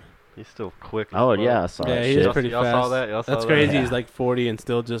 man. He's still quick. As Oh fuck. yeah, I saw Yeah, that he's shit. pretty Y'all fast. saw that? Y'all saw That's that? crazy. Yeah. He's like 40 and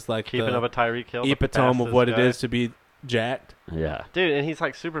still just like Keeping the up with Tyreek Hill. the epitome of fastest what it guy. is to be jacked. Yeah, Dude, and he's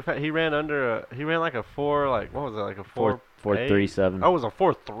like super fast. He ran like a 4, like what was it, like a 4 4.37. Oh, it was a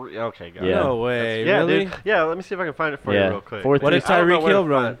 4.3. Okay, got Yeah. it. No way. Yeah, really? dude. Yeah, let me see if I can find it for Yeah. you real quick. 4.3. What did I don't know Tyreek where to Hill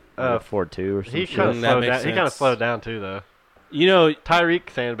run? find- 4.2 or some he shit. kind of That slowed makes down. He kind of sense. slowed down too, though. You know, Tyreek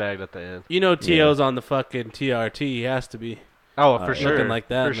sandbagged at the end. T.O.'s on the fucking TRT. He has to be. Oh, Oh, for yeah. sure. Looking like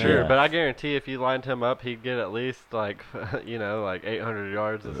that, for man. sure. Yeah. But I guarantee if you lined him up, he'd get at least like, like 800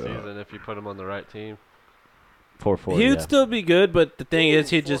 yards a season if you put him on the right team. 4.4. He would yeah. still be good, but the thing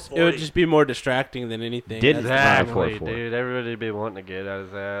is, it would 440. just be more distracting than anything. Didn't That's- Exactly. Exactly, dude. Everybody'd be wanting to get at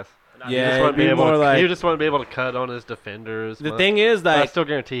his ass. Not Yeah, He just it'd wouldn't be be able more to, like- he just wouldn't be able to cut on his defenders. The thing is, I like, still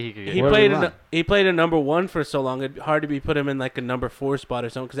guarantee he could get. he Where did played he in run? he played a number 1 for so long. It'd be hard to be put him in like a number 4 spot or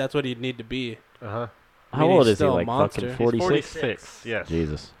something because that's what he'd need to be. Uh-huh. I How mean, old he's is he? still a Like monster. fucking He's 46. 46. Yes.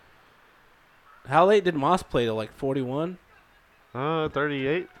 Jesus. How late did Moss play? To like 41?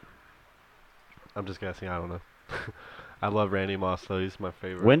 38. I'm just guessing. I don't know. I love Randy Moss though. He's my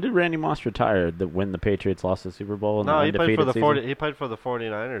favorite. When did Randy Moss retire? When the Patriots lost the Super Bowl? In No, the he played for the undefeated 40. season? He played for the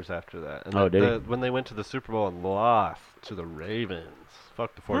 49ers after that. And Oh, did he? when they went to the Super Bowl and lost to the Ravens.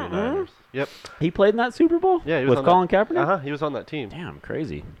 Fuck the 49ers. Yep. He played in that Super Bowl? Yeah, he was with on Colin Kaepernick? Uh huh. He was on that team. Damn,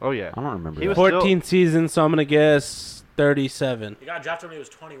 crazy. Oh yeah. I don't remember He that. was- 14 seasons, so I'm gonna guess 37. He got drafted when he was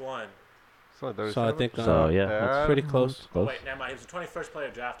 21. So, So I think So, yeah, that's pretty close. Oh, Close. wait, never mind. He was the 21st player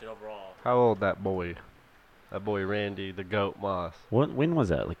drafted overall. How old that boy? That boy Randy, the goat Moss. When was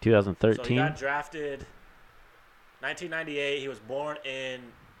that? Like So he 2013? got drafted 1998. He was born in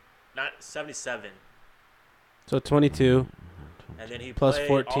 77. So 22 And then he plus played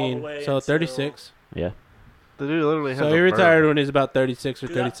all the 14, way so until 36. Yeah. The dude literally has So a he bird. retired when he was about 36 or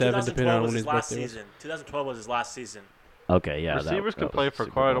 2000- 37, depending 2012 on was when his his last birthday was. season. 2012 was his last season. Okay, yeah. Receivers that can was play the for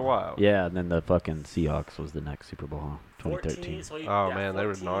Super quite a Bowl. while. Yeah, and then the fucking Seahawks was the next Super Bowl, huh? 2013. 14, so he, Oh, yeah, man, they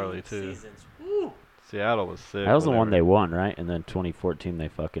were 14 gnarly, too. Seasons. Woo. Seattle was sick. That was the one whenever- they won, right? And then 2014 they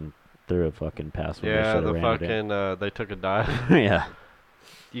fucking threw a fucking pass. When they Yeah, shoulda the ran it in. fucking they took a dive. Yeah.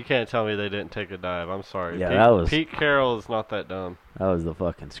 You can't tell me they didn't take a dive. I'm sorry. Yeah, Pete, that was- Pete Carroll is not that dumb. That was the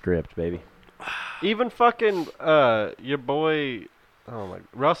fucking script, baby. Even fucking your boy, oh my,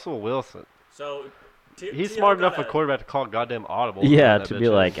 Russell Wilson. So He's T.O. smart enough got a quarterback to call goddamn audible. Yeah, that to bitch be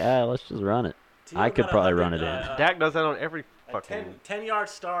in. like, let's just run it. T.O. I could got probably 100, run it in. Dak does that on every a fucking 10-yard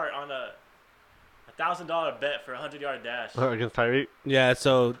start on a $1,000 bet for a 100-yard dash. against Tyreek. Yeah,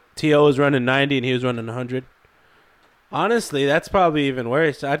 so T.O. was running 90 and he was running 100. Honestly, that's probably even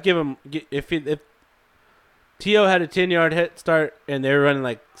worse. I'd give him if T.O. had a 10-yard head start and they were running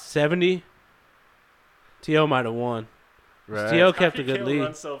like 70, T.O. might have won. Right. T.O. kept a Tyreek good Hill lead.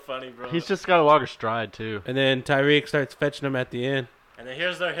 runs so funny, bro. He's just got a longer stride too. And then Tyreek starts fetching him at the end. And then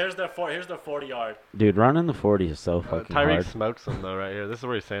here's their 40-yard. Dude, running the 40 is so fucking Tyreek hard. smokes him though right here. This is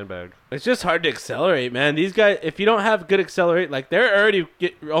where he sandbags. It's just hard to accelerate, man. These guys, if you don't have good accelerate, like they're already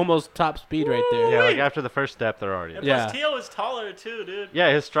almost top speed right there. Yeah, like after the first step, they're already. And Yeah. plus, T.O. is taller too, dude.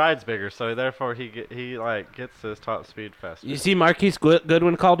 Yeah, his stride's bigger, so therefore he gets his top speed faster. You see, Marquise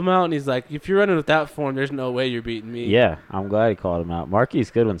Goodwin called him out, and he's like, "If you're running with that form, there's no way you're beating me." Yeah, I'm glad he called him out. Marquise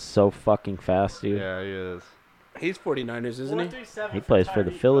Goodwin's so fucking fast, dude. Yeah, he is. He's 49ers, isn't he? 4.37 He plays for the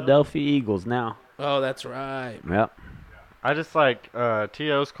Tyreek, bro. Philadelphia Eagles now. Oh, that's right. Yep. I just like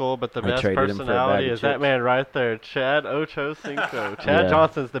T.O.'s cool, but the I best traded him for a personality bag of is that chips. man right there, Chad Ochocinco. Chad Yeah.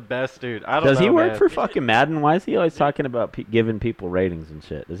 Johnson's the best dude. I don't Does know, he work man. for fucking Madden? Why is he always talking about giving people ratings and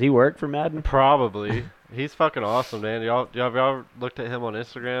shit? Does he work for Madden? Probably. He's fucking awesome, man. Y'all looked at him on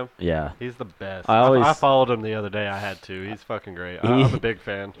Instagram? Yeah. He's the best. I I followed him the other day. I had to. He's fucking great. I'm a big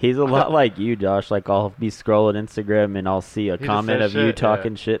fan. He's a lot like you, Josh. Like, I'll be scrolling Instagram and I'll see a He just comment says of you shit,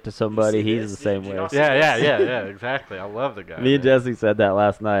 talking shit to somebody. You see He's this? the same Did you way. not see Yeah, exactly. I love the guy. Me and man. Jesse said that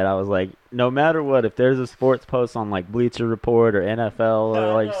last night. I was like, no matter what, if there's a sports post on like Bleacher Report or NFL or Yeah,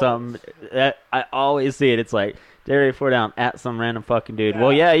 I like know. something, that I always see it. It's like Jerry Down at some random fucking dude. Yeah.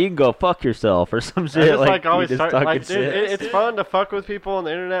 Well, yeah, you can go fuck yourself or some I shit. just like you always just start talking like, dude, shit. it's fun to fuck with people on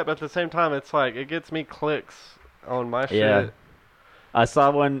the internet, but at the same time, it's like it gets me clicks on my Yeah. shit. I saw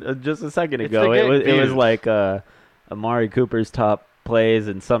one just a second It's ago. to It get was views. like Amari Cooper's top plays,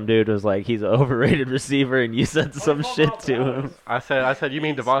 and some dude was like, he's an overrated receiver, and you said some shit to him. I said, you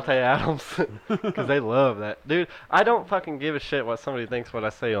mean Devontae Adams? Because they love that, dude. I don't fucking give a shit what somebody thinks what I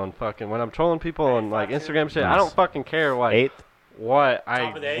say on fucking when I'm trolling people on like Instagram shit. I don't fucking care like Eighth. what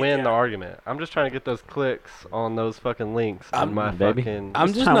Top of the I eighth, win yeah. the argument. I'm just trying to get those clicks on those fucking links on my baby. fucking.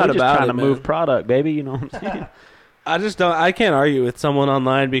 I'm just We're not about trying it, to man. move product, baby. You know what I'm saying? I just don't. I can't argue with someone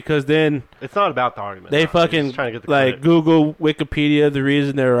online because then It's not about the argument. they though. You're fucking just trying to get the like clicks. Google Wikipedia the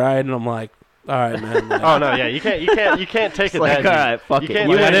reason they're right, and I'm like, all right, man. like- Oh no, yeah, you can't take It's it like, that all deep. right, fuck You it. can't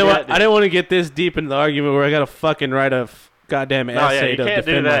You do I that didn't deep. want. I didn't want to get this deep into the argument where I gotta fucking write a goddamn No, yeah, essay you to can't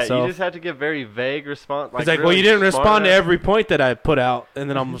do defend that. myself. You just have to give very vague response. It's like, well, really you didn't smart respond to ass- every point that I put out, and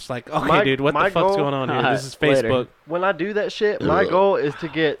then I'm just like, okay, My- dude, what my the fuck's goal- going on here? Alright, This is later. Facebook. When I do that shit, my goal is to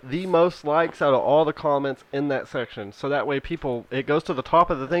get the most likes out of all the comments in that section. So that way it goes to the top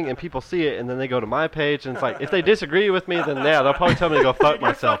of the thing and people see it and then they go to my page and it's like, if they disagree with me, then yeah, they'll probably tell me to go fuck You're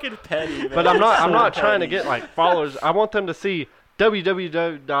myself. fucking petty, man. But I'm not So trying to petty. get like followers. I want them to see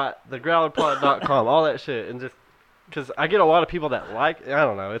www.thegrowlerpod.com, all that shit, and just because I get a lot of people that like. I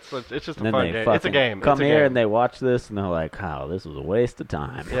don't know. It's just a And then fun they game. fucking It's a game. come it's a here game. and they watch this and they're like, "Oh, this was a waste of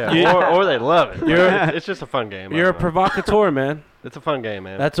time." Yeah, You- or they love it. You're- Like, it's just a fun game. I You're a don't know. provocateur, man. It's a fun game,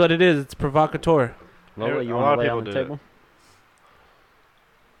 man. That's what it is. It's provocateur. Lola, you A lot want of to lay people on the do it. table?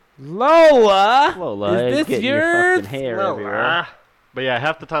 Lola, Lola, is it's this getting your yours? fucking hair No, everywhere. but yeah,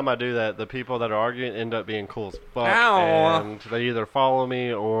 half the time I do that, the people that are arguing end up being cool as fuck, Ow. and they either follow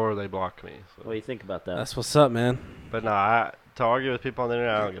me or they block me. So. What do you think about that? That's what's up, man. But nah, to argue with people on the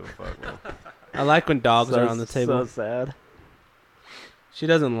internet, I don't give a fuck, man. I like when dogs are on the table. So sad. She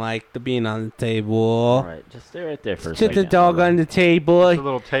doesn't like the being on the table. All right, just stay right there for a Just second. the dog on the It's a table.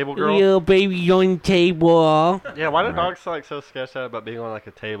 little table girl. Little baby on the table. Yeah, why do Right. dogs like so sketched out about being on like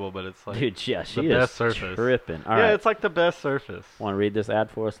a table, but it's like Dude, yeah, she the is best surface. tripping. All yeah, right, it's like the best surface. want to read this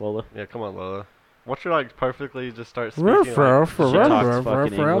ad for us, Lola? Yeah, come on, Lola. What's your like perfectly just start Ruff, speaking ruff, like, She ruff, talks ruff, fucking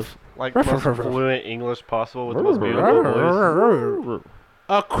ruff, English. ruff. like Ruff, most ruff, ruff. fluent English possible with the most beautiful voice.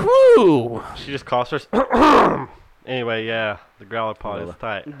 A crew. She just coughs her. Anyway, yeah, the Growler Pod is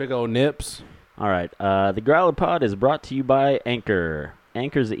tight. Big old nips. All right, the Growler Pod is brought to you by Anchor.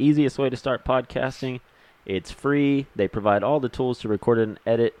 Anchor is the easiest way to start podcasting. It's free. They provide all the tools to record and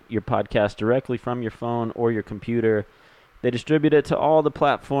edit your podcast directly from your phone or your computer. They distribute it to all the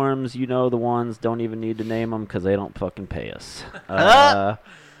platforms. You know the ones. Don't even need to name them because they don't fucking pay us. The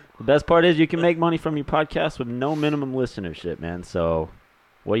best part is you can make money from your podcast with no minimum listenership, man. So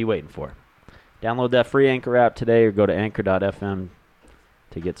what are you waiting for? Download that free Anchor app today or go to anchor.fm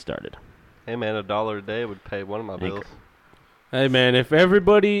to get started. Hey man, $1 a day would pay one of my Anchor. bills. Hey, man, if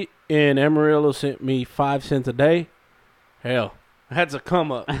everybody in Amarillo sent me 5 cents a day, hell, that's a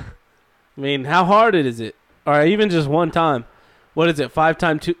come up. I mean, how hard is it? Or even just one time. What is it? 5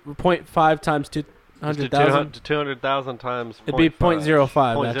 times 2.5 times 200,000? 200,000 times. It'd be 0.05,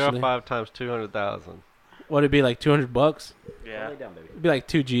 0.05 times 200,000. What'd it be, like $200? Yeah. It'd be like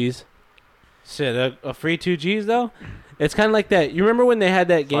 2 G's. Shit, a free 2 G's though? It's kind of like that. You remember when they had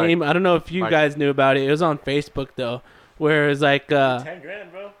that It's like- game? I don't know if you like- guys knew about it. It was on Facebook though, where it was like 10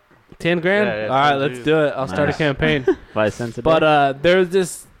 grand, bro. 10 grand. Yeah, yeah, All right, 10 let's G's. do it. I'll start a Nice. campaign. 5 cents a day. But there's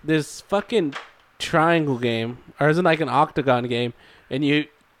this fucking triangle game, or is it like an octagon game? And you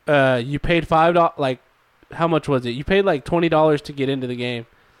paid $5. Like, how much was it? You paid like $20 to get into the game,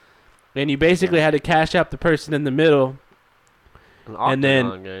 and you basically had to cash out the person in the middle. An And then-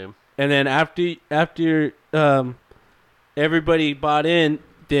 octagon game. And then after everybody bought in,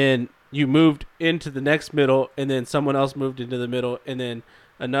 then you moved into the next middle, and then someone else moved into the middle, and then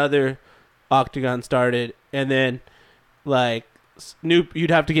another octagon started, and then like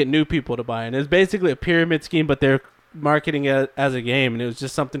you'd have to get new people to buy in. It was basically a pyramid scheme, but they're marketing it as a game, and it was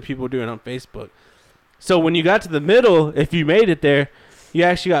just something people were doing on Facebook. So when you got to the middle, if you made it there, you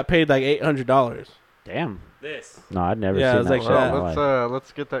actually got paid like $800. Damn. This. No, I'd never Yeah, seen it was that. like shit in that. my Well, life.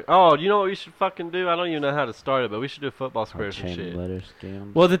 let's get that. Oh, you know what we should fucking do? I don't even know how to start it, but we should do football Or squares and chain shit. letter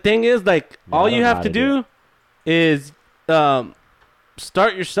scams. Well, the thing is, like, Yeah, all I don't you know have how to to do do is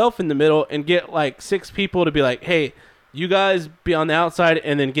start yourself in the middle and get like 6 people to be like, hey, you guys be on the outside,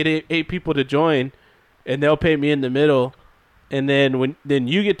 and then get 8 people to join, and they'll pay me in the middle, and then then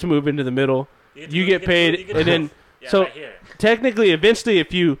you get to move into the middle. You get paid, and then Yeah, so- right here. technically, eventually,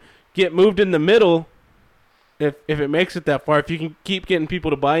 if you get moved in the middle, if it makes it that far, if you can keep getting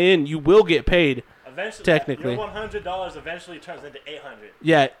people to buy in, you will get paid. Eventually, technically. your $100 eventually turns into $800.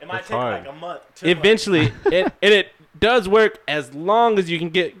 Yeah, It might That's take hard. like a month. 2 months. eventually, and it does work as long as you can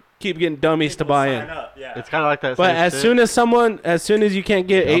keep getting dummies to People buy sign in. up, yeah. It's kind of like that. But same as shit. soon as you can't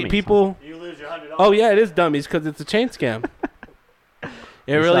get Dummies, 8 people, you lose your $100. oh yeah, it is dummies because it's a chain scam. It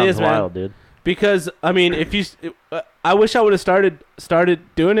This really sounds is, man. wild, dude. Because I mean, if you, I wish I would have started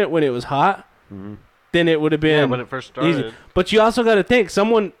doing it when it was hot. Mhm. Then it would have yeah, been when it first easy. started. But you also got to think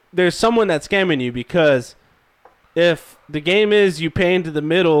there's someone that's scamming you, because if the game is you pay into the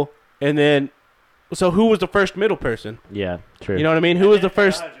middle, and then so who was the first middle person? Yeah, true. You know what I mean? Who was the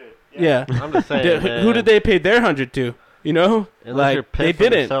first? 100. Yeah. I'm just saying. Who did they pay their 100 to? You know, Unless you're like they pimping or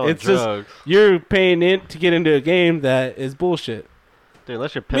didn't. selling It's just drugs. you're paying in to get into a game that is bullshit. Dude,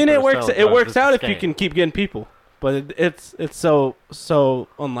 unless you're I mean, pimping it or works. selling It drugs, works it's a out if you scam. can keep getting people, but it's so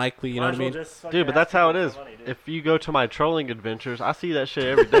unlikely. You know what I mean? Dude, but that's how it is. If you go to my trolling adventures, I see that shit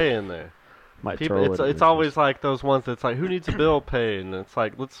every day in there. Might People, troll it's it. it's always like those ones that's like, who needs a bill paid? And it's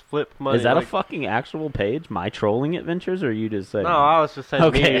like, let's flip money. Is that like, a fucking actual page? My trolling adventures, or you just said? No, I was just saying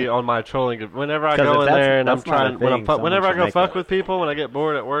Okay. me on my trolling. Whenever I 'Cause go if in that's- there and I'm that's not a trying, when I'm thing, whenever I someone go should fuck make with people, when I get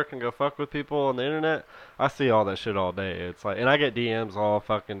bored at work and go fuck with people on the internet, I see all that shit all day. It's like, and I get DMs all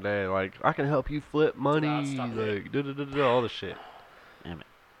fucking day. Like, I can help you flip money, stop it. like all the shit.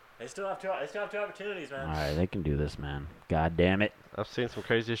 They still have 2 opportunities, man. All right, they can do this, man. God damn it. I've seen some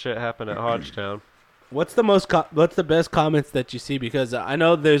crazy shit happen at Hodgetown. What's the best comments that you see? Because I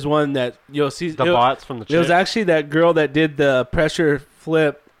know there's one that you'll see. The bots from the It was chick. actually that girl that did the pressure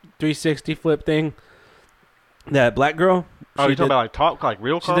flip, 360 flip thing. That black girl. Oh, She you're talking did- about like talk, like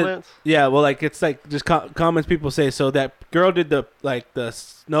real she did- comments? Yeah, well, like it's like just comments people say. So that girl did the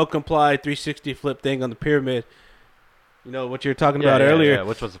snow comply 360 flip thing on the pyramid. You know what you were talking about earlier. Yeah,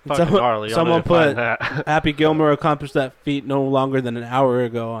 which was fucking Someone- gnarly. Y'all someone need to find put- that. Happy Gilmore accomplished that feat no longer than an hour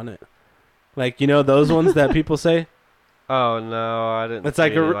ago on it. Like, you know those ones that people say. Oh no, I didn't. It's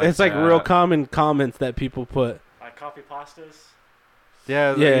like see it it's like real that. common comments that people put. Like coffee pastas.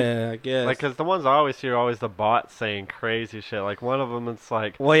 Yeah, Yeah, I guess. Like, cause the ones I always hear are always the bots saying crazy shit. Like one of them, it's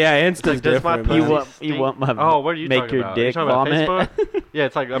like, well, yeah, Insta's does my different. pussy man. stink? You want my Oh, what are you make talking your about? Are you dick talking about vomit? Facebook? Yeah,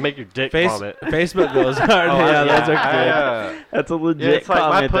 it's like I make your dick Face- vomit. Facebook goes hard. Oh, yeah, those are good. yeah. That's a Yeah, legit it's like, my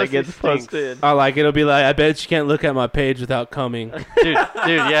comment that pussy gets stinks. posted. I like it'll be like, I bet you can't look at my page without coming. dude,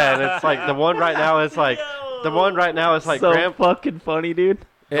 yeah, and it's like the one right now is like the one right now is like so grandpa. fucking funny, dude.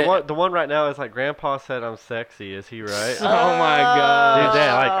 The one right now is like grandpa said I'm sexy. Is he right? Oh my god. Dude,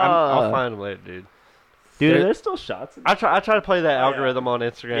 yeah, like I'll find him later, dude. Dude, There- there's still shots. I try to play that Oh, yeah. algorithm on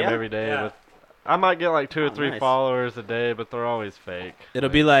Instagram Yeah? every day. Yeah. With, I might get like 2 or Oh, 3 nice. followers a day, but they're always fake. It'll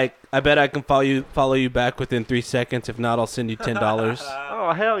be like, I bet I can follow you back within 3 seconds. If not, I'll send you $10.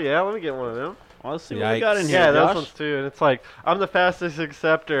 Oh hell yeah, let me get one of them. Well, let's see what we got in Yikes. here, Yeah, those Josh. ones too. And it's like I'm the fastest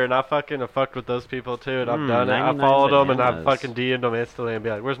acceptor, and I fucking have fucked with those people too, and I've done it. I 99 followed them, and I bananas. fucking DM'd them instantly, and be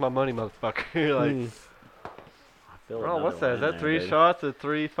like, "Where's my money, motherfucker?" like, Mm. oh, what's that? Is that 3 shots of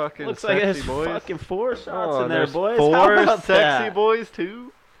 3 fucking Looks like sexy it's boys? fucking 4 shots Oh, in there, there's boys. 4 How about sexy that? boys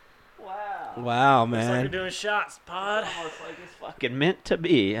too. Wow. Wow, Looks like you're man. doing shots, pod. Almost like it's fucking meant to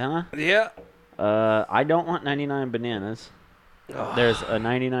be, huh? Yeah. I don't want 99 bananas. There's a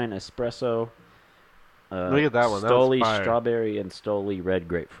 99 espresso. Let me get that one. That was Stoli fire. strawberry and Stoli red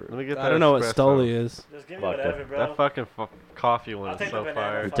grapefruit. Let me get that. I don't know what espresso. Stoli is. Just give me Fuck whatever, that. bro. That fucking coffee one I'll is take so the fire.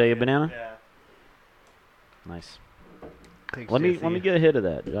 banana. You take a fuck it. banana? Yeah. Nice. Thanks, Let me Jesse. get a hit of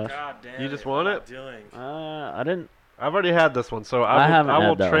that, Josh. God damn You just it, want what it? am I doing? I didn't. I've already had this one, so I haven't I will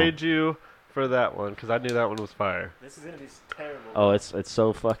had that trade you for that one because I knew that one was fire. This is gonna be terrible. Oh, it's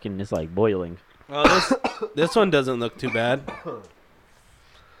so fucking. It's like boiling. Oh, this one doesn't look too bad.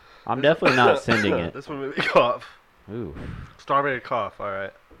 I'm definitely not sending it. This one made me cough. Ooh. Strawberry cough. All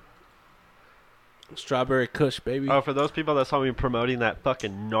right. Strawberry Kush, baby. Oh, for those people that saw me promoting that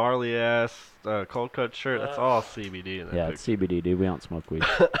fucking gnarly ass cold cut shirt, that's all CBD in that. Yeah, it's CBD, dude. We don't smoke weed.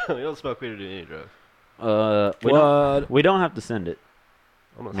 we don't smoke weed or do any drugs. We don't have to send it.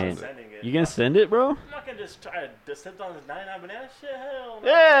 I'm gonna Man. send it. Sending it. You gonna send it, bro? I'm not gonna just try to sip on this 99 banana shit. Hell no.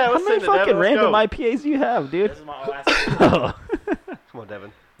 Yeah, How let's many send it, Devin. fucking Let's random go. IPAs do you have, dude? This is my last. Oh. Come on,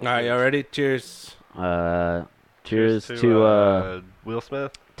 Devin. All right, y'all ready? Cheers. Cheers to Will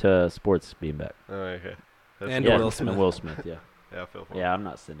Smith. sports being back. Oh, okay. That's And good. Yeah, Will and Smith. Will Smith. Yeah. Yeah, I feel for him. Yeah, I'm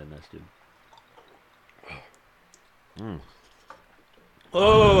not sending this, dude.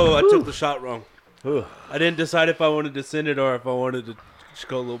 Oh, I took the shot wrong. I didn't decide if I wanted to send it or if I wanted to just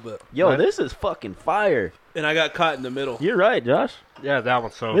go a little bit. Yo, What? this is fucking fire. And I got caught in the middle. You're right, Josh. Yeah, that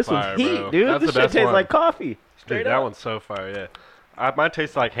one's so This fire, one's heat, bro. dude. That's This the shit best tastes one. like coffee. Straight Dude, that up. one's so fire, yeah. Mine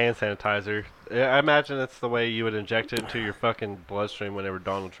tastes like hand sanitizer. Yeah, I imagine it's the way you would inject it into your fucking bloodstream whenever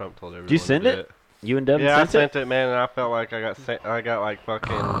Donald Trump told everyone you to send do it? You and Devin Yeah, I sent it? sent it, man, and I felt like I got like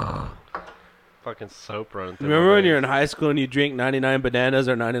fucking soap running through my Remember when you're in veins. high school and you drink 99 bananas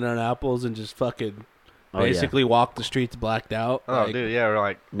or 99 apples and just fucking Oh, yeah. basically walk the streets blacked out? Oh, Like, dude, yeah, we're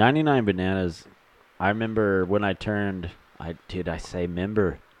like, 99 bananas. I remember when I turned. I say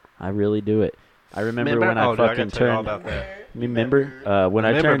member. I really do it. I remember when I oh, dude, I fucking gotta tell you all turned. about that. Remember when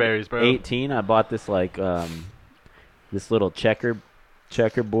I Member turned berries, bro. 18, I bought this like this little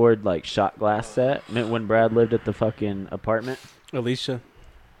checkerboard like shot glass set. When Brad lived at the fucking apartment. Alicia.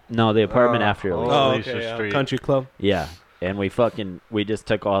 No, the apartment after. oh. Alicia. Oh, Alicia okay. Street. Country Club. Yeah, and we just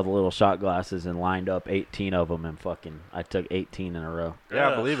took all the little shot glasses and lined up 18 of them and I took 18 in a row. Yeah, I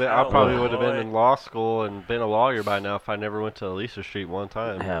Yes. believe it. I Oh, probably would have been boy. in law school and been a lawyer by now if I never went to Alicia Street one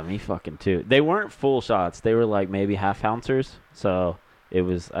time. Yeah, me fucking too. They weren't full shots. They were like maybe half ouncers. So it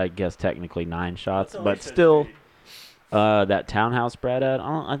was, I guess, technically 9 shots, What's but Alicia still, Street? that townhouse Brad had.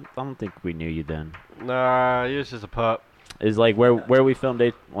 I don't think we knew you then. Nah, he was just a pup. Is like where we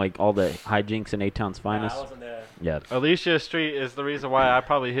filmed like all the hijinks in A-Town's Nah, finest. I wasn't there. Yeah. Alicia Street is the reason why I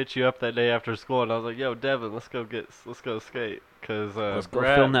probably hit you up that day after school, and I was like, "Yo, Devin, let's go skate." Cause Let's go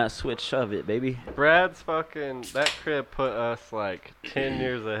film that switch shove it, baby. Brad's fucking that crib put us like 10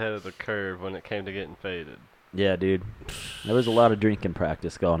 years ahead of the curve when it came to getting faded. Yeah, dude. There was a lot of drinking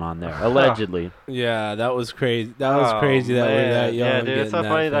practice going on there. Allegedly. Yeah, that was crazy. That was Oh, crazy that we're man. that young. Yeah, and dude, it's so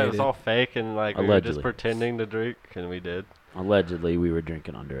getting funny that it was faded. all fake and like we were just Allegedly. pretending to drink, and we did. Allegedly, we were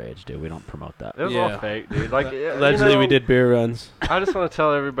drinking underage, dude. We don't promote that. It was Yeah. all fake, dude. Like Allegedly, we did beer runs. I just want to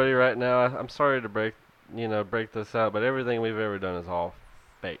tell everybody right now. I'm sorry to break this out, but everything we've ever done is all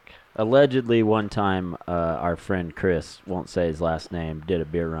fake. Allegedly, one time, our friend Chris, won't say his last name, did a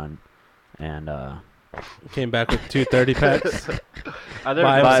beer run, and Came back with 2 30 packs. I never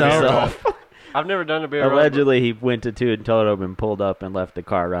By done a beer himself? run. I've never done a beer run. allegedly he went to Two and Toto and pulled up and left the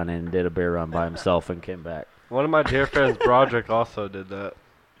car running and did a beer run by himself and came back. One of my dear friends, Broderick, also did that.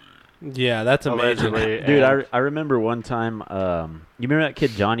 Yeah, that's amazing. Allegedly, Dude, and- I remember one time. You remember that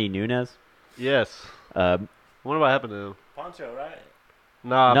kid Johnny Nunez? yes. Um, What happened to him? Poncho, right?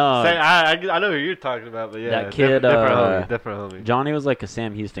 Nah, No. I know who you're talking about, but yeah, That kid, different homie. Johnny was like a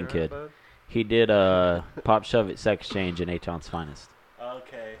Sam Houston kid. He did Pop Shove at Sex Change in A-Town's finest.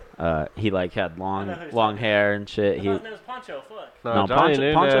 Okay. He like had I know long who you're long talking hair and shit. I He thought his name was Poncho. Fuck. no,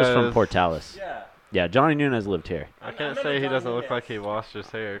 Johnny Poncho's from Nunez- Portales. Yeah. Yeah, Johnny Nunez lived here. I can't remember say he Johnny doesn't look Nunez. like he washed his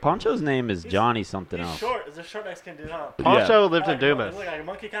hair. Poncho's name is He's- Johnny something He's else. short. Is a short Mexican dude, huh? Poncho lived in Like, Dumas. Look like a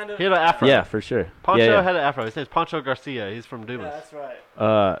monkey kind of. He had an afro. Yeah, for sure. Poncho yeah, yeah. had an afro. His name's Poncho Garcia. He's from Yeah, Dumas. that's right.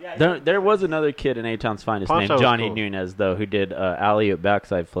 Yeah, There he's- there was another kid in A-Town's finest Poncho named was Johnny cool. Nunez though, who did alley-oop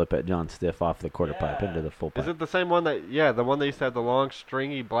backside flip at John Stiff off the quarter pipe Yeah. into the full pipe. Is it the same one that? Yeah, the one that used to have the long,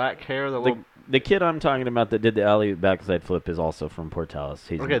 stringy black hair. The kid I'm talking about that did the alley-oop backside flip is also from Portales.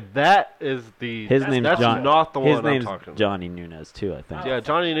 He's Okay, that is the. His that's, name's that's John- not the one his I'm name's talking about. Johnny Nunez too, I think. Yeah,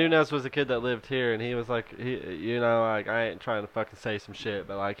 Johnny Nunez was a kid that lived here, and he was like, like I ain't trying to fucking say some shit,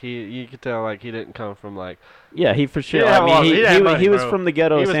 but like you could tell like he didn't come from like Yeah, he for sure. Yeah, I well, mean, he didn't have money, he was bro. from the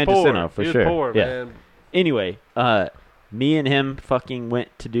ghetto he of was San poor. Jacinto for he sure. was poor, yeah. man. Anyway, me and him fucking went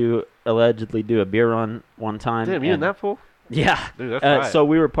to allegedly do a beer run one time. Damn, you and that fool? Yeah. Dude, that's right. So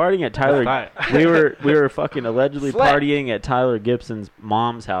we were partying at Tyler. That's right. we were fucking allegedly Slap. partying at Tyler Gibson's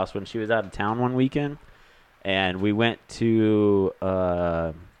mom's house when she was out of town one weekend, and we went to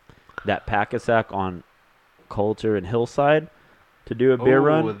that Pack-a-Sack on Coulter and Hillside to do a beer Ooh,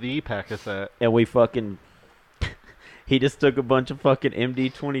 run, the Pack-a-Sack. and we fucking. He just took a bunch of fucking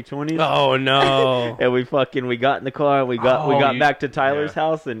MD 2020s. Oh no! And we got in the car and we got you- back to Tyler's yeah.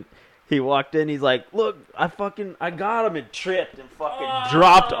 house and he walked in. He's like, "Look, I got him and tripped and fucking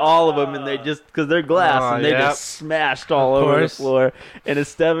dropped all of them and they just because they're glass Oh, and they yep. just smashed all over the course. floor." And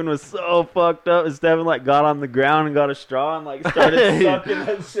Esteban was so fucked up. Esteban like got on the ground and got a straw and like started sucking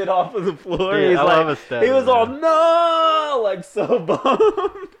that shit off of the floor. Dude, He's I like, love Esteban, he was all man. no, like so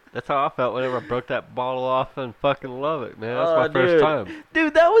bummed. That's how I felt whenever I broke that bottle off and fucking love it, man. That's Oh, my first dude. time.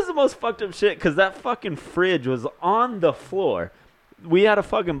 Dude, that was the most fucked up shit because that fucking fridge was on the floor. we had a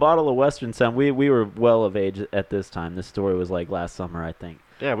fucking bottle of Western Sun. We were well of age at this time. This story was like last summer, I think.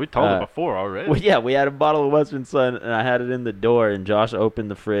 Yeah, we told it before already. Well, yeah, we had a bottle of Western Sun, and I had it in the door, and Josh opened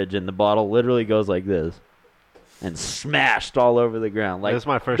the fridge, and the bottle literally goes like this, and smashed all over the ground. Like This is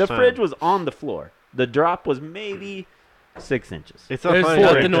my first the time. fridge was on the floor. The drop was maybe 6 inches. It's so There's funny.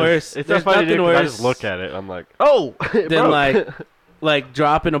 nothing dude, 'cause worse. It's so There's funny, dude, nothing 'cause I worse. just look at it. I'm like, oh, it Then broke. like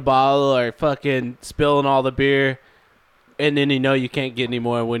dropping a bottle or fucking spilling all the beer, and then you can't get any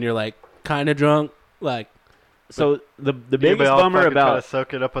more when you're like kind of drunk. Like So the You biggest all bummer fucking try to about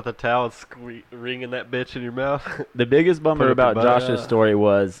soak it up with a towel and wringing that bitch in your mouth. the biggest bummer Put it about in your butt. Josh's story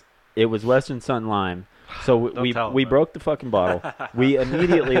was it was Western Sun Lime. So Don't tell him we that. broke the fucking bottle. We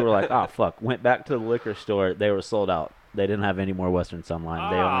immediately were like, oh fuck. Went back to the liquor store. They were sold out. They didn't have any more Western Sun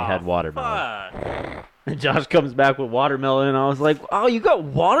Lime. They only had watermelon. Fuck. And Josh comes back with watermelon, and I was like, "Oh, you got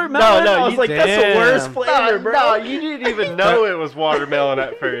watermelon?" No, I was you- like, "That's the worst Damn. flavor, bro." No, you didn't even know it was watermelon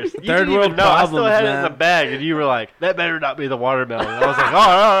at first. You Third didn't world even know. I still problems, had it in man. the bag, and you were like, "That better not be the watermelon." I was like, "Oh,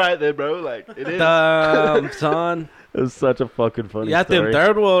 all right then, bro." Like it is. damn, son. It was such a fucking funny You got story.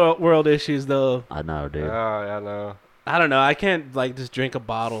 them third world issues though. I know, dude. Oh, yeah, I know. I don't know. I can't like just drink a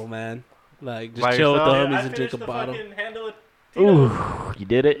bottle, man. Like just By chill with the yourself? homies I and drink finished a the bottle. fucking handle of Tito's. Ooh, you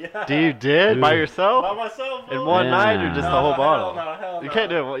did it. Yeah. Do you did by Ooh. yourself By myself, in bro. one Yeah. night, or just the No, whole no, bottle? hell no, hell You no. can't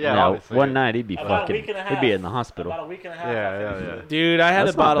do it. Well, yeah, no, obviously. one night he'd be About a fucking. week and a He'd be half. in the hospital. About a week and a half. Yeah, I yeah, finished yeah. it. Dude, I had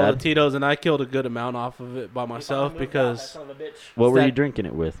That's a not bottle bad. of Tito's and I killed a good amount off of it by He myself fucking moved out, that because son of a bitch. What were that- you drinking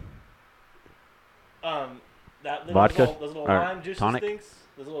it with? That little, Vodka? those little Or lime juices tonic? things.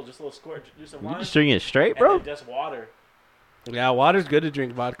 Those little, just little squirt juice of You lime. just drinking it straight, and bro? then just water. yeah, water's good to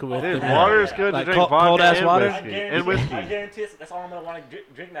drink vodka with. Dude, Yeah. water is good Like to drink cold- cold-ass vodka and water? whiskey. And I whiskey. guarantee that's all I'm gonna want to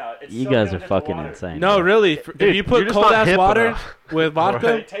drink now. It's You so guys good are just fucking water. insane. No, bro. really. Dude, If you put you're just cold not ass hip water enough. with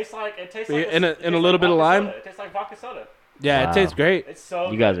vodka, It tastes like In a- tastes in a like little bit of vodka lime? soda. It tastes like vodka soda. yeah, Wow. it tastes great. It's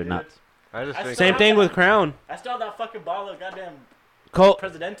so. You guys good, are dude. nuts. I just That's drink. Same thing with Crown. I still have that fucking bottle of goddamn Cold.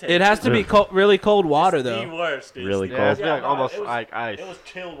 Presidente. It has to be cold, really cold water It's though. the worst, dude. Really It's Yeah, it's the- like no, almost it was, like ice. It was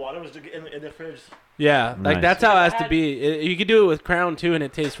chilled water. It was in the fridge. Yeah, like Nice. that's how it has I to had- be. You can do it with Crown too, and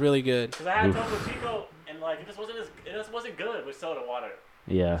it tastes really good. Cause I had Oof. Topo Chico and like it just wasn't good with soda water.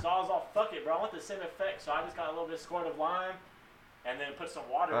 Yeah. So I was all fuck it, bro. I want the same effect. So I just got a little bit of squirt of lime, and then put some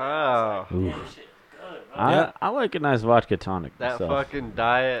water. in it. I was like, Oh. damn, this shit good, bro. Yeah. I like a nice vodka tonic That myself. fucking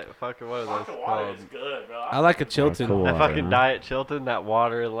diet, fucking what are those Vodka water called? is good, bro. I like a Chilton. Cool. That water, fucking huh? diet Chilton, that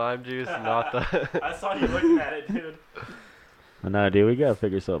water and lime juice, not the. I saw you looking at it, dude. No, dude, we gotta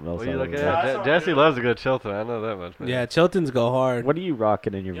figure something else What are you out. looking over Yeah, there. at? that's all Jesse good. loves a good Chilton. I know that much. Man. Yeah, Chiltons go hard. What are you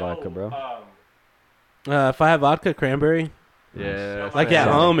rocking in your Yo, vodka, bro? If I have vodka, cranberry, Yeah. like same. at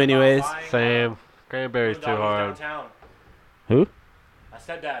home, anyways. Same. Cranberry's too hard. Downtown. Who? I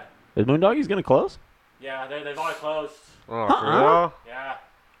said that. Is Moondoggies gonna close? Yeah, they've already closed. Oh, for Uh-uh. real? Yeah.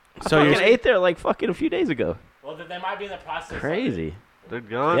 So I you're fucking ate there like fucking a few days ago. Well, they might be in the process. of it. Crazy. They're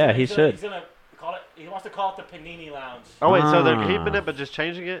gone? Yeah, he He's gonna- should. He's gonna call it. He wants to call it the Panini Lounge. Oh, wait, so they're Ah. keeping it but just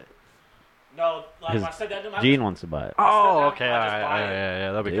changing it? No, like His I said that. Gene wants to buy it. Oh, that- okay. I All just right. buy Yeah, it. yeah,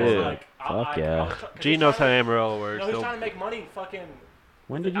 that'll be Dude. cool. Like, Fuck yeah. Gene knows how Amarillo works. No, he's He'll- trying to make money. Fucking.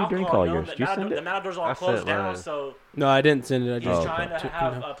 When did you alcohol, drink all you know, yours? Did you send The it? Matador's all I closed sent down, mine. so No, I didn't send it. I he's just Oh, trying to took,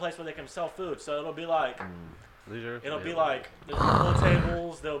 have a place where they can sell food. So it'll be like These are- it'll be yeah. like there's pool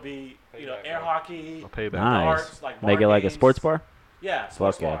tables. There'll be air hockey, I'll pay you back. Nice. darts, like Make bar it like a games. sports bar? Yeah,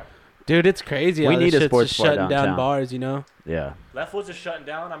 sports Fuck yeah. bar. Dude, it's crazy. We how need this a shit's sports just bar shutting down downtown. bars. You know. Yeah. Leftwoods is shutting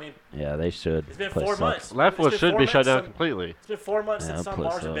down. I mean, Yeah, they should. it's been Place 4 sucks. months. Leftwood It's been should 4 be shut months down since- completely. It's been 4 months Yeah, since that some place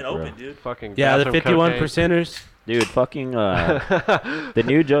bars have been sucks, bro. open, dude. Fucking Yeah, the bathroom 51 cocaine. percenters. Dude, fucking the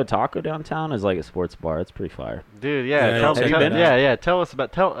new Joe Taco downtown is like a sports bar. It's pretty fire. Dude, yeah, Yeah, tell, check it out. yeah. Tell us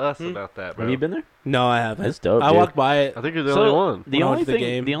about Hmm? that, bro. Have you been there? No, I haven't. It's dope, I dude. walked by it. I think you're the So, only one. The When I only went to the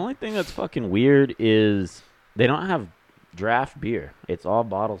game. the only thing that's fucking weird is they don't have draft beer. It's all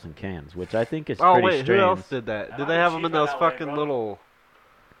bottles and cans, which I think is Oh pretty wait, strange. who else did that? That Did might they be have them in cheaper those that way, fucking bro.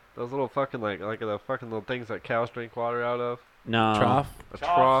 little fucking like the fucking little things that cows drink water out of? No, Trough. A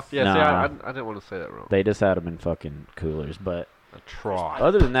Trough. trough. Yeah, see, Nah. I didn't want to say that wrong. they just had them in fucking coolers. But A trough.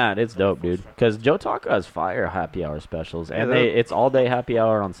 other than that, it's dope, dude. Because Joe Taco has fire happy hour specials, Yeah, and that- it's all day happy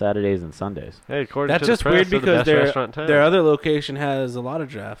hour on Saturdays and Sundays. Hey, according That's to just the press, weird they're the because best restaurant in town. their other location has a lot of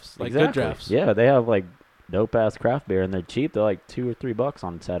drafts, like good Exactly. drafts. Yeah, they have like dope ass craft beer, and they're cheap. They're like $2 or $3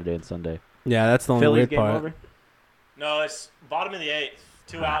 on Saturday and Sunday. Yeah, that's the only Phillies weird game part. over. No, it's bottom of the 8th.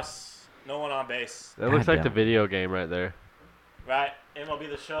 2 outs, no one on base. That looks like the Goddamn. video game right there. Right? MLB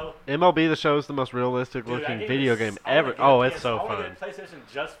The Show. MLB The Show is the most realistic Dude, looking that video is- game I wanna ever. get a Oh, it's PS so I wanna fun. get a PlayStation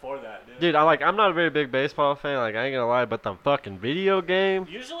just for that, dude. Dude, I'm not a very big baseball fan. Like I ain't gonna lie, but the fucking video game.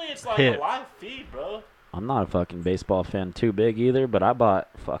 Usually it's like Hits. a live feed, bro. I'm not a fucking baseball fan too big either, but I bought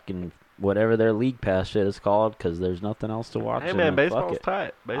fucking whatever their league pass shit is called because there's nothing else to watch. Hey and man, then fuck baseball's it. tight.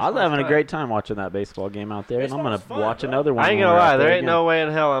 I Baseball's was having a tight. great time watching that baseball game out there, and I'm Baseball gonna was fun, watch bro. another one. I ain't when gonna we're out lie, there there ain't again. no way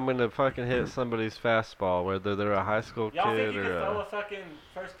in hell I'm gonna fucking hit somebody's fastball, whether they're a high school Y'all think kid you or can throw a. a fucking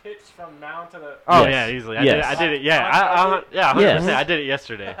first pitch from mound to the? Oh Yes. yeah, easily. Yes. I did it. Yeah, yeah, 100%. Yes. I did it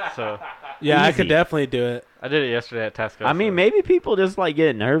yesterday. So Yeah, I Easy. could definitely do it. I did it yesterday at Tasco. I mean, maybe people just like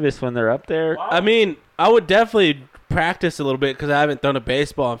get nervous when they're up there. Wow. I mean, I would definitely practice a little bit because I haven't thrown a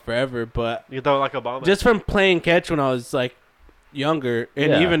baseball in forever. But you throw it like Obama. just from playing catch when I was like younger,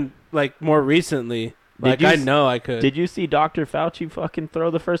 and Yeah. even like more recently, Did like you I s- know I could. Did you see Dr. Fauci fucking throw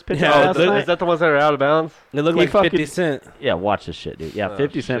the first pitch Yeah, oh, last look- night? is that the ones that are out of bounds? It looked he like fucking- 50 Cent. Yeah, watch this shit, dude. Yeah, Oh,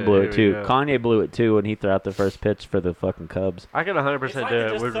 50 Cent shit, blew here it we too. go. Kanye blew it too when he threw out the first pitch for the fucking Cubs. I can It's 100% like do to it,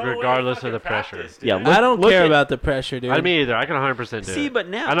 just with, throw away regardless of fucking the pressure. practice, dude. Yeah, I don't look care at- about the pressure, dude. I mean, either. I can 100% do See, it. but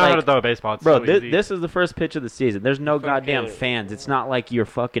now I know how like, to throw a baseball. It's bro, so thi- easy. this is the first pitch of the season. There's no goddamn Fucking- fans. It's not like you're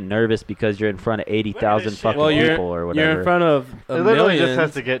fucking nervous because you're in front of 80,000 shit. fucking well, people or whatever. you're in front of a It literally million. just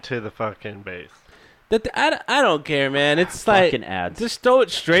has to get to the fucking base. I don't care, man. It's like fucking ads. just throw it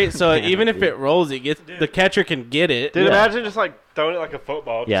straight, so Damn even it, if dude. it rolls, it gets the catcher can get it. Dude, Yeah. imagine just like throwing it like a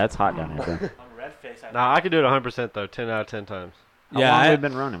football. Yeah, it's hot down here, bro. I'm red face. Nah, I could do it 100% though. 10 out of 10 times. How Yeah, long I- have we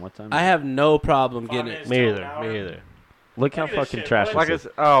been running? What time? I is it? have no problem 5 getting minutes. it. Me Still either. an hour. Me either. Look how Look at this fucking shit, trash bro. Like this it's,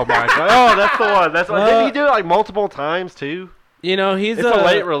 is. oh my god. Oh, that's the one. That's what. Didn't he do it like multiple times too? You know, he's It's a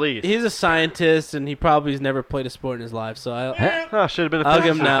late release. He's a scientist, and he probably has never played a sport in his life. So Oh, should have been a I'll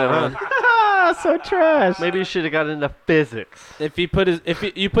give physicist him that then, huh? one. Ah, so trash. Maybe you should have got into physics. If he put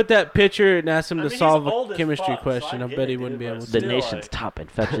you put that pitcher and ask him I to mean, solve he's old a as chemistry fuck, so question, I I get bet he it, wouldn't be dude, able but to. The still, nation's like- top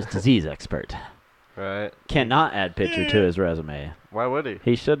infectious disease expert Right. cannot add pitcher to his resume. Why would he?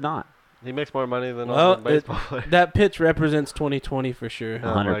 He should not. He makes more money than Well, all the baseball players. That pitch represents 2020 for sure.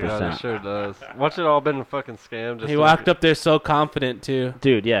 Oh my god, 100%. it sure does. Watch it all been a fucking scam. Just He so walked up there so confident too.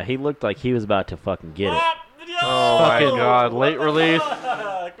 Dude, yeah, he looked like he was about to fucking get it. Oh my Fucking- god, late What the release.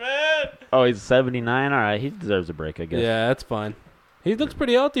 fuck, man? Oh, he's 79. All right, he deserves a break, I guess. Yeah, that's fine. He looks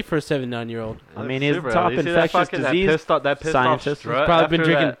pretty healthy for a 79-year-old. I mean, he's Super the top healthy. You see that infectious fucking- disease that pissed off scientist. He's strut He's probably been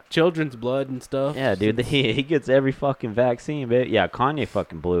after drinking that. children's blood and stuff. Yeah, dude, he gets every fucking vaccine, but yeah, Kanye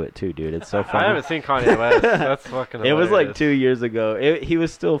fucking blew it too, dude. It's so I funny. haven't seen Kanye West. That's fucking. It was like hilarious. 2 years ago. He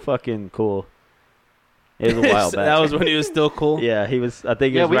was still fucking cool. It was a while back. That was when he was still cool. Yeah, he was. I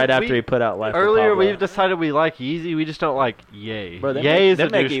think it Yeah, was we- right after we- he put out Life. of Earlier, Pablo. we've decided we like Yeezy. We just don't like Ye. Bro, they Ye make, is they a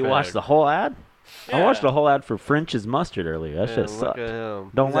make you douchebag. watch the whole ad. I watched Yeah. the whole ad for French's mustard earlier. That Yeah, shit look sucked. at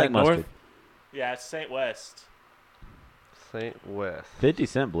him. Don't Is like that North? mustard. Yeah, it's St. West. Saint West. 50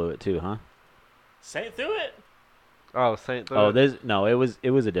 Cent blew it too, huh? Saint through it. Oh, Saint. Oh, there's no. It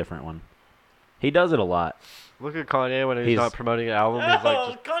was a different one. He does it a lot. Look at Kanye when he's, He's- not promoting an album. He's like,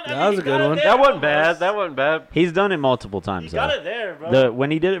 Oh, just, Con- I That mean, was he a good got it one. there that wasn't almost. bad. That wasn't bad. He's done it multiple You times got though. it there, bro. When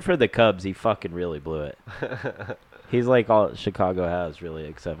he did it for the Cubs, he fucking really blew it. He's like all Chicago has, really,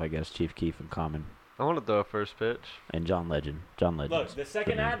 except I guess Chief Keef and Common I want to throw a first pitch. and John Legend. John Legend. Look, the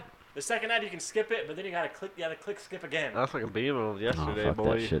second ad you can skip it, but then you gotta click skip again. That's like a beam of Oh, yesterday, fuck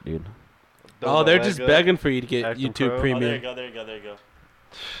boy. that shit, dude. Throw Oh, my they're leg just up. begging for you to get Acting YouTube pro. Oh, there you Premium. go, there you go, there you go.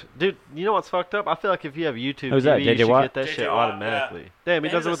 Dude, you know what's fucked up? I feel like if you have YouTube Who's that, TV, you JJ should Watt? get that JJ shit Watt, automatically. Damn, he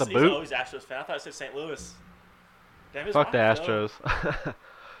Man, does it with a he's boot. always Astros fan. I thought it said St. Louis. Damn, he's Fuck the right, though. Astros.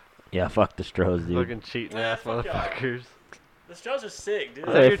 Yeah, fuck the Stros, dude. Fucking cheating Man, ass fuck y'all. motherfuckers. The Stros are sick, dude.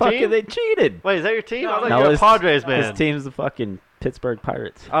 Is that your fucking, team? they cheated. Wait, is that your team? No, I thought no, you were a his- Padres His man. team's the fucking Pittsburgh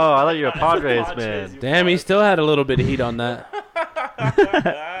Pirates. Oh, I thought you were a Padres, Padres man. you Damn, he fuck. still had a little bit of heat on that.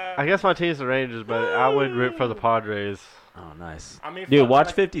 I guess my team's the Rangers, but I would root for the Padres. Oh, nice. I mean, Dude, fuck, watch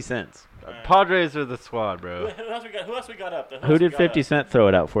like- 50 Cents. Padres are the squad, Who bro. else we got? Who else we got up? Who Who else we did got 50 up? Cent throw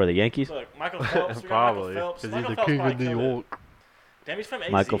it out for? The Yankees? Look, Michael Phelps. We got Probably, Michael Phelps. because he's Michael the Phelps king of probably New killed it. York. Damn, he's from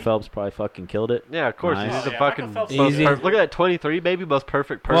AZ. Michael Phelps probably fucking killed it. Yeah, of course. Nice. He's Oh, the yeah, fucking Michael Phelps Easy. Look at that 23, baby, most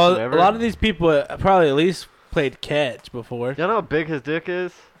perfect person Well, ever. a lot of these people probably at least played catch before. Y'all know how big his dick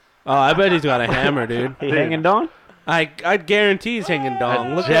is? Oh, I bet he's got a hammer, dude. He Dude. hanging down? I'd guarantee he's hanging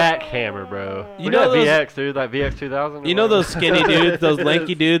dong. A Look at jackhammer, bro. You Look know at those- that VX, dude. That VX 2000. or you know whatever. those skinny dudes, those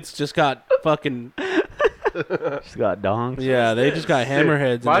lanky dudes, just got fucking She's got dongs. yeah. They just got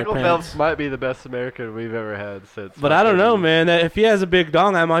hammerheads in Michael their Phelps pants. might be the best American we've ever had since. But I don't fucking- know, man. That if he has a big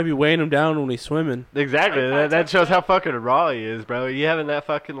dong, I might be weighing him down when he's swimming, Exactly. That shows how fucking raw he is, bro. You having that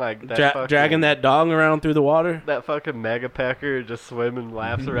fucking like that fucking, dragging that dong around through the water. that fucking mega pecker just swimming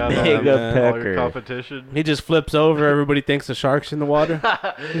laps around all Mega your- all pecker. your competition. He just flips over. Everybody thinks the shark's in the water.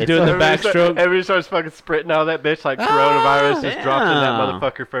 He's doing the Everybody backstroke. Everybody starts fucking sprinting out of that bitch like coronavirus just dropped in that Damn.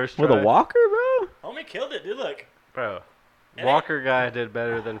 motherfucker first try. With a walker, bro? Homie killed it, dude. Look. Bro. And Walker guy did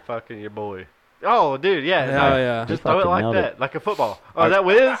better than fucking your boy. Oh, dude, yeah. Hell like, yeah. Just He throw it fucking like nailed that, it. like a football. Oh, that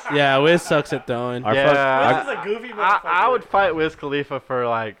Wiz? Yeah, Wiz sucks at throwing. Our Yeah. Wiz is a goofy I motherfucker. would fight Wiz Khalifa for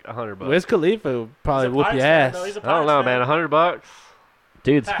like $100. Wiz Khalifa would probably He's a whoop Pirates your fan, ass. though. He's a I don't know, Pirates man. fan. $100.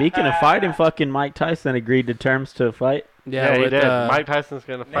 Dude, speaking of fighting, fucking Mike Tyson agreed to terms to fight. Yeah, he with, did. Mike Tyson's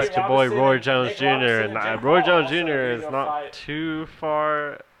gonna Nate fight your boy Robinson Roy and- Jones Nate Jr. Robinson and and Jake Roy Paul Jones also Jr. agreed is to not fight. too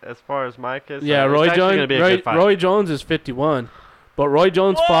far as far as Mike is. Yeah, so Roy it's actually Jones. gonna be a good fight. Roy Jones is 51, but Roy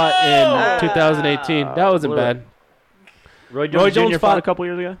Jones fought Whoa! in 2018. That wasn't Blew it. bad. Roy Jones, Jones Jr. fought- fought a couple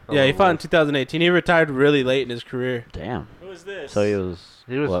years ago. Yeah, he Oh. fought in 2018. He retired really late in his career. Damn. Who is this? So he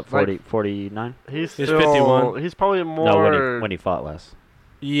was like, what 49? He's He's still 51. He's probably more. No, when he fought last.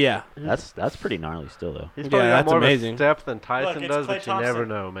 Yeah, That's pretty gnarly still though. He's probably Yeah, got that's more amazing. of a step than Tyson it's does, Klay but you never Thompson.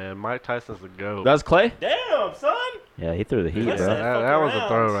 know, man. Mike Tyson's the goat. That's Clay. Damn, son. Yeah, he threw the heat, Listen. bro. that was a Fuck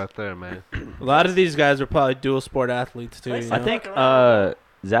throw around. right there, man. a lot of these guys were probably dual sport athletes too. Klay You I know? think Fuck around.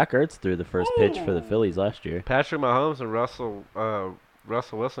 Zach Ertz threw the first pitch for the Ooh. Phillies last year. Patrick Mahomes and Russell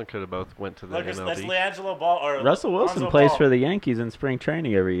Wilson could have both went to the Look, that's MLB. LeAngelo Ball. Or Russell Wilson Lonzo plays Ball. for the Yankees in spring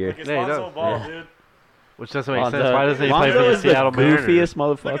training every year. Look, it's Yeah, he Lonzo does. Ball, Yeah. dude. Which doesn't make Lonzo- sense. Why doesn't he play Lonzo for the is Seattle the Mariners? goofiest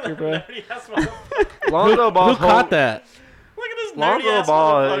Look at motherfucker, that bro. nerdy ass motherfucker. Lonzo Who Ball's caught that? Look at this nerdy Lonzo ass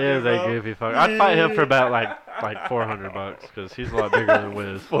Ball motherfucker, is bro. a goofy fucker. I'd fight him for about like $400 because he's a lot bigger than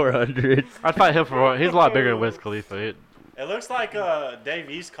Wiz. 400. I'd fight him for. He's a lot bigger than Wiz Khalifa. It looks like Dave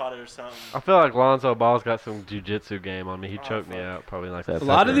East caught it or something. I feel like Lonzo Ball's got some jujitsu game on me. He Oh, choked me fuck. out probably like A A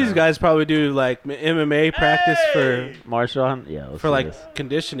lot of these guys probably do like MMA practice Hey! Marshawn, yeah. let's for do like this.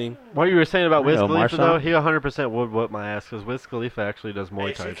 conditioning. What you were saying about Wiz Yo, Khalifa Marshawn. though, he 100% would whip my ass because Wiz Khalifa actually does Muay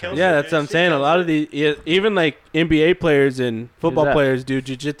Hey, she Thai. kills training. Yeah, it, that's dude. what I'm She saying. A kills lot it. of these, even like NBA players and football that? players do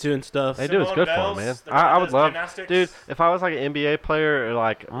jujitsu and stuff. They do. It's Simone good for him, Biles, man. the I guy would does love, gymnastics. dude. If I was like an NBA player or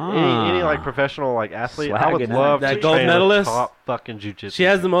like any like professional like athlete, I would Swagging love that to gold train with medalist? top fucking jujitsu. She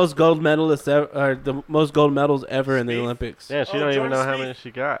has the most gold medalists ever, or the most gold medals ever in the Spieth? Olympics. Yeah, she Oh, don't even Jordan know how Spieth. many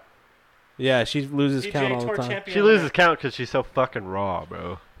she got. Yeah, she loses PGA count all Tour the time. champion. She loses count because she's so fucking raw,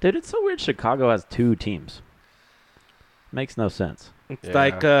 bro. Dude, it's so weird. Chicago has 2 teams. Makes no sense. It's Yeah.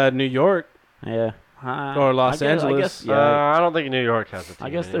 like New York. Yeah. Or Los I Angeles. guess, yeah. I don't think New York has a team I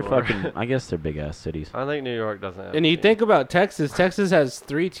guess they're anymore. fucking. I guess they're big ass cities. I think New York doesn't have And a you team. think about Texas. Texas has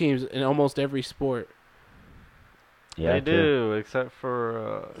 3 teams in almost every sport. Yeah, they true. do, except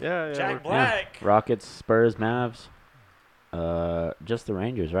for yeah. Jack we're- Black. Rockets, Spurs, Mavs. Just the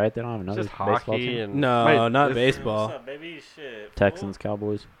Rangers, right? They don't have It's another just baseball hockey team. and No, Wait, not this- baseball. What's up, baby? Shit. Texans,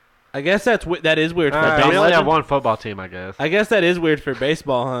 Cowboys. I guess that is weird for we baseball. only have one football team, I guess. I guess that is weird for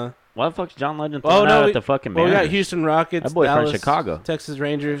baseball, huh? Why the fuck's John Legend Oh, throwing no, out we- at the fucking Well, we got Mariners? Houston Rockets, That boy from Dallas, Chicago. Texas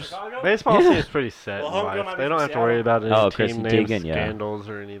Rangers. Chicago? Baseball Yeah. seems pretty set Well, in homegirl life. might They be don't from have to worry about any Oh, team Chrissy name Teigen, yeah. scandals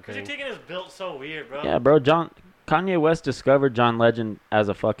or Chrissy anything. Teigen is built so weird, bro. Yeah, bro. Kanye West discovered John Legend as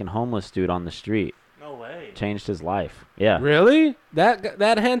a fucking homeless dude on the street. No way. Changed his life. Yeah. Really?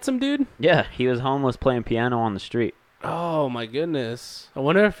 That handsome dude? Yeah, he was homeless playing piano on the street. Oh my goodness! I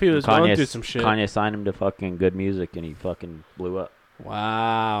wonder if he was going through some shit. Kanye signed him to fucking good music and he fucking blew up.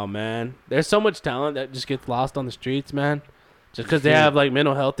 Wow, man. There's so much talent that just gets lost on the streets, man. Just because they Dude. have like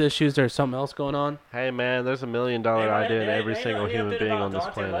mental health issues or something else going on. Hey man, there's $1 million idea in every single human being on this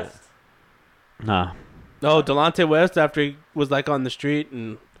planet. Nah, Oh, Delonte West after he was like on the street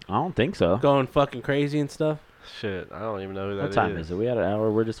and I don't think so. going fucking crazy and stuff. Shit, I don't even know who that What time is it? We had an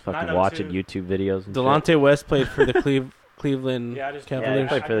hour. We're just fucking 9:02. watching YouTube videos. And shit. Delonte West played for the Cleveland Yeah, I just- Yeah, he Cavaliers.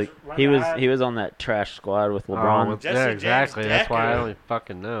 played for the. just run He was that. he was on that trash squad with Oh, LeBron. well, Jesse yeah, James exactly. That's why I Decker. don't even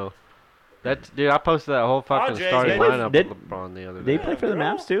fucking know. That dude, I posted that whole fucking Padres, starting baby. lineup Did- with LeBron the other Did he day. play for the bro.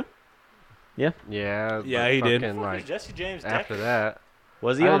 Mavs too? Yeah, Yeah, but he did. fucking, like Jesse James after Decker. that,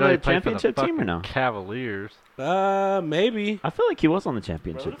 Was I he didn't on know the he played for championship team or fucking no? Cavaliers. Maybe. I feel like he was on the Bro,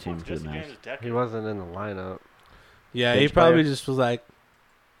 championship who the team fuck's for the Jesse Mavs. James Decker? He wasn't in the lineup. Yeah, Bench he probably player. just was like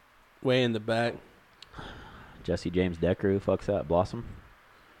way in the back. Jesse James Decker, who fucks that Blossom?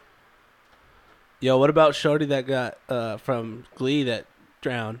 Yo, what about Shorty that got from Glee that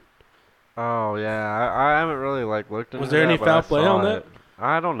drowned? Oh yeah, I haven't really like looked into. Was there any that, but foul I play saw on it.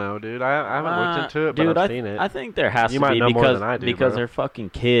 I don't know, dude. I haven't looked into it, but dude, I've seen it. I think there has You to might be know more because than I do, because bro. her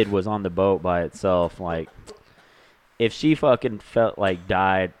fucking kid was on the boat by itself. Like, if she fucking felt like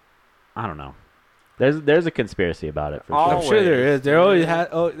died, I don't know. There's a conspiracy about it for Oh, sure. I'm sure there Always,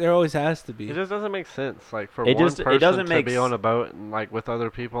 is. There always has to It be. just doesn't make sense. Like for It one just- it person doesn't to make be s- on a boat and like with other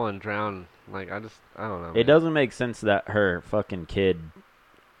people and drown. Like I don't know. It doesn't make sense that her fucking kid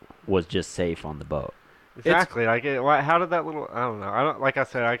was just safe on the boat. Exactly. Like how did that little? I don't know. I don't. Like I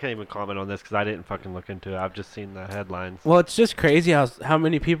said, I can't even comment on this because I didn't fucking look into it. I've just seen the headlines. Well, it's just crazy how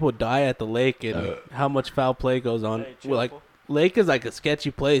many people die at the lake and how much foul play goes on. Hey, Well, like chill. lake is like a sketchy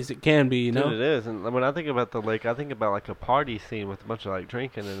place. It can be, you know. Dude, it is. And when I think about the lake, I think about like a party scene with a bunch of like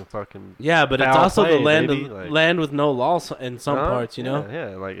drinking and fucking. Yeah, but it's foul also play, the land baby, of, like- land with no laws in some Huh? parts, you know.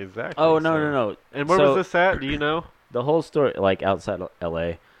 Yeah, like exactly. Oh no so- no no! And where So- was this at? Do you know? The whole story, like outside of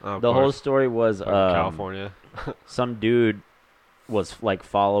L.A. Oh, of The whole course. story was Fucking California. some dude was like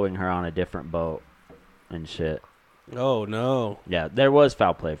following her on a different boat and shit. Oh no. Yeah, there was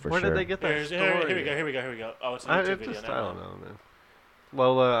foul play for Where sure. did they get that Here story? we go. Oh, it's a I, YouTube it video. just, never I don't mind. know, man.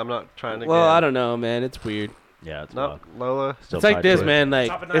 Lola, I'm not trying to. Well, get, I don't know, man. It's weird. Yeah, it's No, wild. Lola. Still It's like tied this, to it. man. Like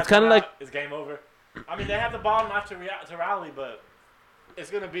Top of it's kind of like it's game over. I mean, they have the ball enough to rally, but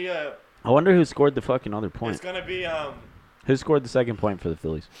it's gonna be a. I wonder who scored the fucking other point. It's gonna be Who scored the second point for the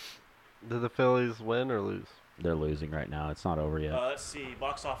Phillies? Did the Phillies win or lose? They're losing right now. It's not over yet. let's see,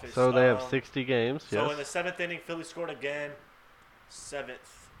 box office. So they have 60 games. So Yes. in the 7th inning, Philly scored again.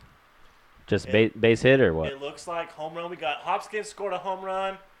 7th. Just it- base hit or what? It looks like home run. We got Hopkins scored a home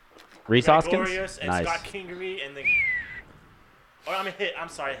run. Reese Hoskins? Gregorius and Nice. Scott Kingery and then. Or I mean hit. I'm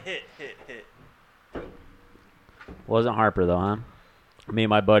sorry, hit. Wasn't Harper though, huh? Me and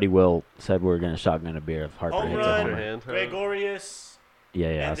my buddy Will said we were gonna shotgun a beer if Harper Home hits a run. homer. Hand, huh? Gregorius. Yeah,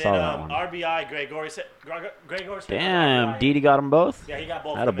 yeah, I and saw then that one. RBI. Gregorius. Gregorius. Damn, RBI. Didi got them both. Yeah, he got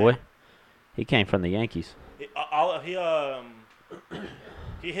both. Had a of them, boy. man. He came from the Yankees. I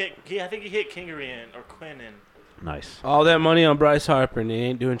think he hit Kingery in or Quinn in. Nice. all that money on Bryce Harper and he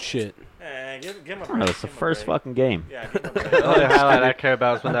ain't doing shit. Give him a Oh, break. it's the give him a first break. fucking game. Yeah, give him a break. The only highlight I care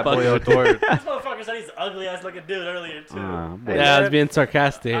about is when that boy Odor. This motherfucker said he's an ugly ass looking dude earlier too. Boy. Yeah, I was being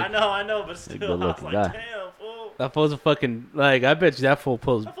sarcastic. I know, but still, good I was looking like, guy. damn, fool. That fool's a fucking like. I bet you that fool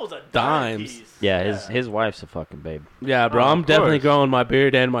pulls. That fool's a Dimes. piece. Yeah, his wife's a fucking babe. Yeah, bro. Oh, I'm of definitely course. growing my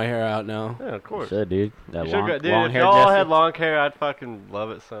beard and my hair out now. Yeah, of course. Shit, dude. That You should long, go- dude, long if hair y'all Jesse. had long hair, I'd fucking love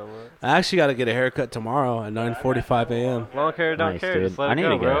it so much. I actually got to get a haircut tomorrow at 9:45 a.m. Long hair, don't Nice, care. dude. Just let I it need go,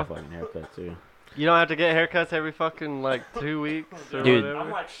 to get bro. a fucking haircut too. You don't have to get haircuts every fucking like 2 weeks or Dude. whatever. I'm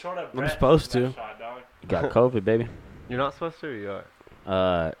like short of I'm breath supposed from to. that shot, dog. You got COVID, baby. You're not supposed to. Or you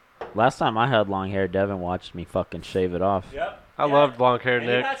are. Last time I had long hair, Devin watched me fucking shave it off. Yep. I Yeah. loved long hair, And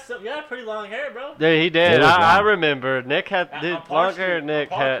Nick. you had pretty long hair, bro. Yeah, he It did. was I long. remember. Nick had On dude, Park long Street. hair. On Nick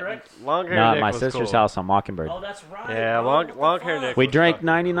Park, had correct? long hair. No, at Nick my was sister's cool. house on Mockingbird. Oh, that's right. Yeah, bro. long- What the long hair fuck? Nick We was drank fucking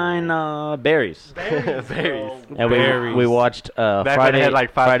 99 berries. Berries, Berries. bro. And Berries. we watched when they Friday, had,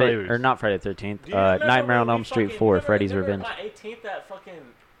 like, 5 Friday flavors. or not Friday 13th, Do you remember Nightmare when on we Elm Street fucking- 4, remember- Freddy's remember Revenge. My 18th, that fucking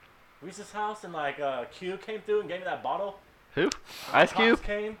Reese's house, and like Q came through and gave me that bottle. Who? Ice Cube. Cops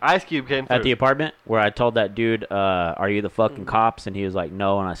came. Ice Cube came through. At the apartment where I told that dude, "Are you the fucking cops?" And he was like,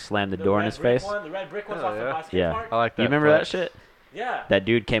 "No," and I slammed the door in red his brick face. One, the red brick ones Oh, off the yeah. basket Yeah. park. I like that. You remember that flex. shit? Yeah. That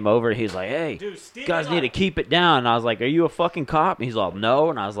dude came over. He's like, "Hey, Dude, Steve you guys and need to keep it down." And I was like, "Are you a fucking cop?" And he's like, "No."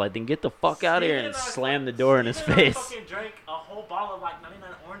 And I was like, "Then get the fuck out of here!" And slammed the door in his Steve and I face. fucking drank a whole bottle of like 99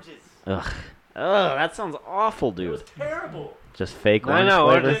 oranges. Ugh, that sounds awful, It dude. was terrible. Just fake I orange know,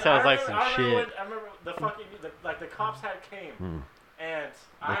 flavor. orange sounds like I some remember shit. I remember the fucking the cops had came and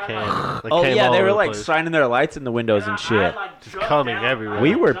I They had came. like, They Oh came yeah, all they over were the like place. shining their lights in the windows and I shit. had, like, Just jumped coming down, everywhere. I We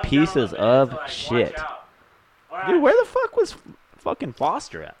had were jumped down on pieces the bed of to, like, watch shit. out. Or Dude, I- where the fuck was fucking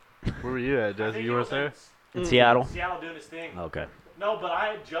Foster at? Where were you at, I Jesse? think You he weren't was there? In Seattle. Seattle doing his thing. Okay. No, but I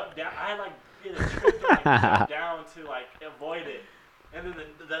had jumped down. I had like either tripped or like jumped down to like avoid it. And then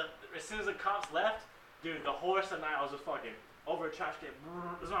the as soon as the cops left, dude, the horse and I was just fucking over a trash can.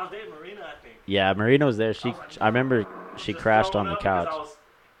 This is when I was dating Marina, I think. Yeah, Marina was there. She, I was like, I remember she Just crashed throwing on the up because couch.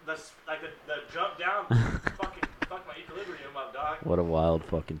 I was the jump down fucking fucked my equilibrium up, dog. What a wild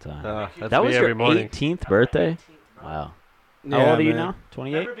fucking time. That's That me was every your morning. 18th birthday? 19th, bro. Wow. Yeah, How old are you man. now?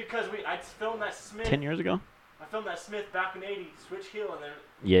 28? Remember because I filmed that Smith. 10 years ago? I filmed that Smith back in '80, Switch Hill, and then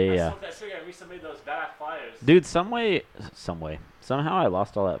Yeah, I yeah. smoked that cigarette and recently made those badass flyers. Dude, some way. Somehow I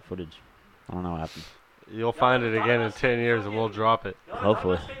lost all that footage. I don't know what happened. You'll find it again in 10 years and we'll drop it. You know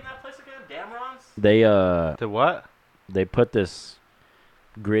Hopefully. What in that place again? Damron's? To what? They put this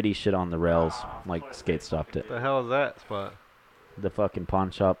gritty shit on the rails, Ah, of like course skate they stopped it. The hell is that spot? The fucking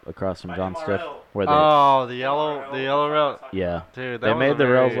pawn shop across from By John MRL. Stuff, where they Oh, the yellow rail. yeah, Dude, that they was made a the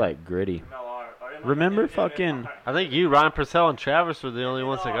rails very- like gritty. MLR, or MLR, Remember MLR. fucking- I think you, Ryan Purcell, and Travis were the only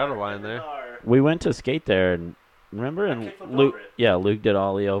ones that got a line there. We went to skate there, and remember, and kickflipped Luke, over it. yeah, Luke did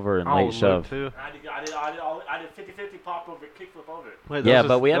ollie over and Oh, late Luke, shove. too. I did 50-50 pop over, kickflip over it. Wait, Yeah, those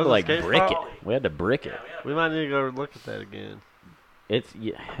but are- we had to those are like skate brick it. spots? We had to brick it. We might need to go look at that again. It's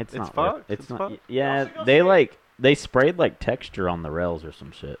It's not. fucked? It's It's not. fucked? Yeah, should go they skate. like they sprayed like texture on the rails or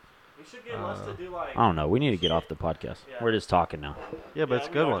some shit. We should get Les to do like. I don't know. We need to get off the podcast. Yeah. We're just talking now. Yeah, but Yeah, it's a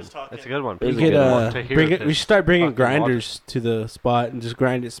we good are one. just talking. It's a good one. It is We a could good one. to hear bring it. this We should start bringing fucking logic. grinders to the spot and just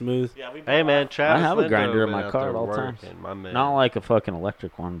grind it smooth. Yeah, we. Hey man, Travis have a Lindo grinder in been my out car there at all times. working, my man. Not like a fucking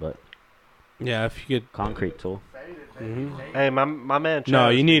electric one, but Yeah, if you could. concrete tool. Hey, my man. No,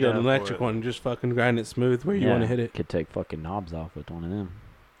 Travis you need be an down for electric it. one. Just fucking grind it smooth where you Yeah, want to hit it. Could take fucking knobs off with one of them.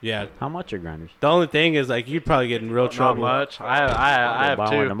 Yeah. How much are grinders? The only thing is like you'd probably get in real Not trouble. much. I I'll have buy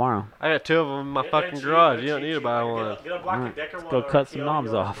one two. tomorrow. I got two of them in my fucking garage. You don't need to buy one. Get a Black Alright, Decker let's one go or cut some Coyote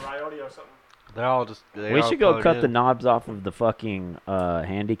knobs or off. Coyote or something. They're all just. They We all should go plug cut in. the knobs off of the fucking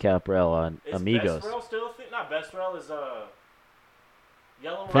handicap rail on Is Amigos. Best Rail still a thing? Not Best Rail is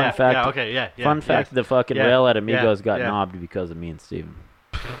Yellow Fun Rail. fact- Yeah, okay, yeah. Fun fact: the fucking Yeah, rail at Amigos yeah, got yeah. knobbed because of me and Steven.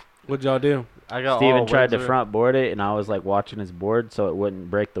 What'd y'all do? I got Steven all tried to Windsor. front board it, and I was like watching his board so it wouldn't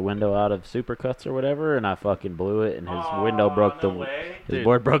break the window out of Supercuts or whatever, and I fucking blew it, and his window broke no way. his Dude,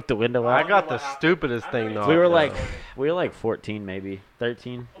 board broke the window I out. got the What happened? stupidest I thing know knocked. We were out. like 14 maybe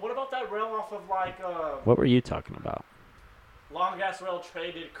 13. What about that rail off of like What were you talking about? long ass rail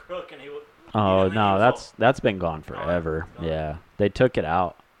traded Crook and he would. Oh Yeah, no, they use that's been gone forever. gone. Yeah, they took it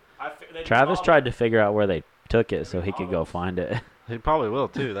out. they Travis all- tried to figure out where they took it so he could go find it. He probably will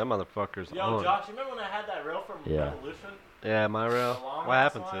too. That motherfucker's Yo, on. Josh, you remember when I had that rail from Yeah. Revolution? Yeah, my rail. The long What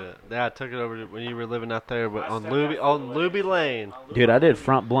ass happened to one? it? Yeah, I took it over to, when you were living out there with, I on stepped Luby out on for the Luby lane. Lane. On Dude, I did Luby.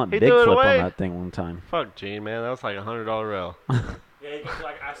 front blunt He big threw it flip away. on that thing one time. Fuck Gene, man. That was like $100 rail. Yeah, he goes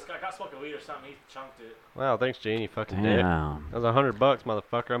like I got smoking weed or something. He chunked it. Wow, thanks Gene. You fucking dick. Damn. That was $100,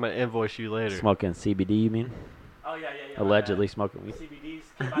 motherfucker. I'm gonna invoice you later. Smoking CBD, you mean? Oh yeah. Allegedly smoking weed. CBDs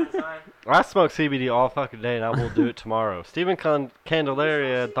keep by design. I smoke CBD all fucking day, and I will do it tomorrow. Stephen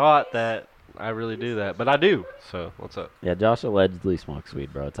Candelaria thought that I really do that, but I do. So what's up? Yeah, Josh allegedly smokes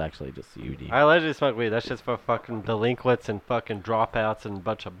weed, bro. It's actually just CBD. I allegedly smoke weed. That's just for fucking delinquents and fucking dropouts and a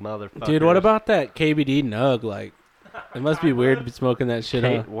bunch of motherfuckers. Dude, what about that KBD nug? Like, it must be weird to be smoking that shit,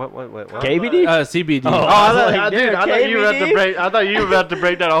 huh? What? KBD? CBD. Oh, Oh, I was like, dude, dude, I thought you were about to KBD? break. I thought you were about to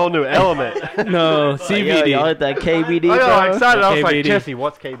break down a whole new element. No, Yo, CBD. y'all hit that KBD, I got bro? excited. I was like, KBD. Jesse,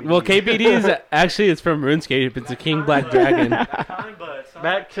 what's KBD? Well, KBD is actually it's from RuneScape. It's a King Black Dragon.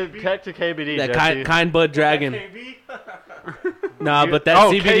 back to KBD. That Jesse. kind bud dragon. KB. Nah, but that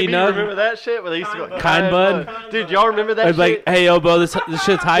oh, CBD KB, nug. remember that shit? Where they used to go, Kind bud. Dude, y'all remember that It's like, shit? hey, yo, bro, this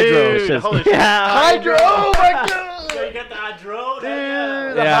shit's hydro. Dude, Shit's- holy shit. Yeah, Hydro! Oh my Yo, god! you got the hydro? Dude,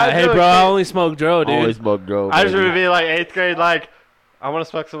 Yeah. the Yeah, hey, hydro bro, I shit. only smoke dro, dude. Always smoke dro. I just baby. remember being like 8th grade, like, I want to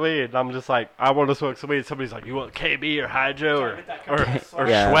smoke some weed. And I'm just like, I want to smoke some weed. Somebody's like, you want KB or Hydro Trying or to get that or, kind of or swag.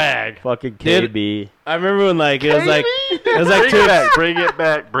 Yeah. swag? Fucking Dude. KB. I remember when like it was like it was like bring too it back, bring it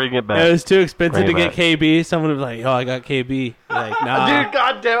back, bring it it back. was too expensive Bring to it get KB. Someone was like, "Yo, I got KB." Like, nah, Dude,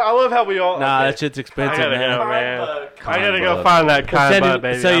 goddamn, I love how we all. nah, okay. that shit's expensive, I gotta man. go, man. I gotta Kind go bud. find that kind Send bud, you-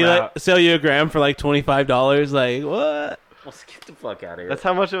 baby. sell you I'm like, out. sell you a gram for like $25. Like, what? Let's get the fuck out of here. That's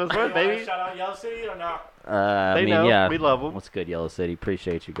how much it was worth, baby. Shout out Yellow City or not? I They mean, know. yeah. We love them. What's good, Yellow City?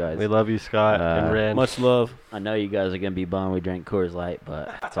 Appreciate you guys. We love you, Scott and Ren. Much love. I know you guys are gonna be bummed we drank Coors Light,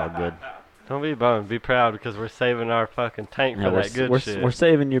 but it's all good. Don't be bummed. Be proud because we're saving our fucking tank Yeah, for that good we're, shit. we're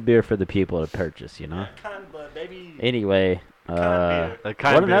saving your beer for the people to purchase, you know. Kind bud, baby. Anyway, Kind of beer. That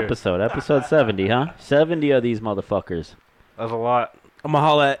kind what of an beer. episode! Episode 70, huh? 70 of these motherfuckers. That's a lot. I'm gonna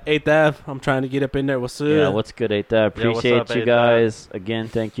holla at 8th Ave. I'm trying to get up in there. What's up? Yeah, what's good, Eighth? what's Appreciate up, you Eighth guys. Again,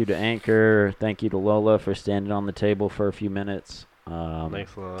 thank you to Anchor. Thank you to Lola for standing on the table for a few minutes.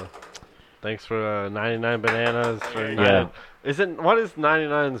 Thanks, Lola. Thanks for 99 bananas. For Yeah. What is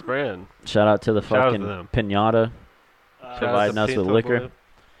 99's brand? Shout out to the Shout out to fucking them. Pinata. Uh, Providing us with liquor.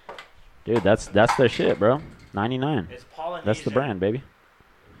 Dude, that's their shit, bro. 99. It's Polynesian. That's the brand, baby.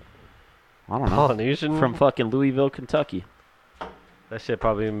 I don't know. Polynesian. From fucking Louisville, Kentucky. That shit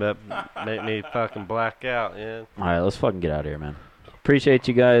probably make me fucking black out, yeah. All right, let's fucking get out of here, man. Appreciate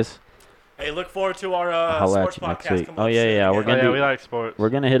you guys. Hey, look forward to our Holla sports at you next podcast. week. coming Oh, up yeah, soon. yeah, we're Oh, gonna yeah, do- we like sports. We're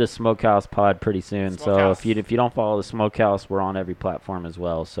gonna hit a Smokehouse pod pretty soon. So Smokehouse. if you don't follow the Smokehouse, we're on every platform as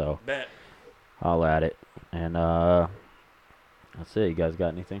well. So Bet. I'll at it. And that's it. You guys got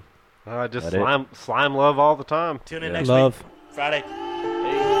anything? Just That it? slime love all the time. Tune in Yeah. next Love. week. Friday.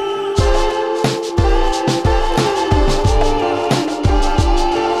 Hey.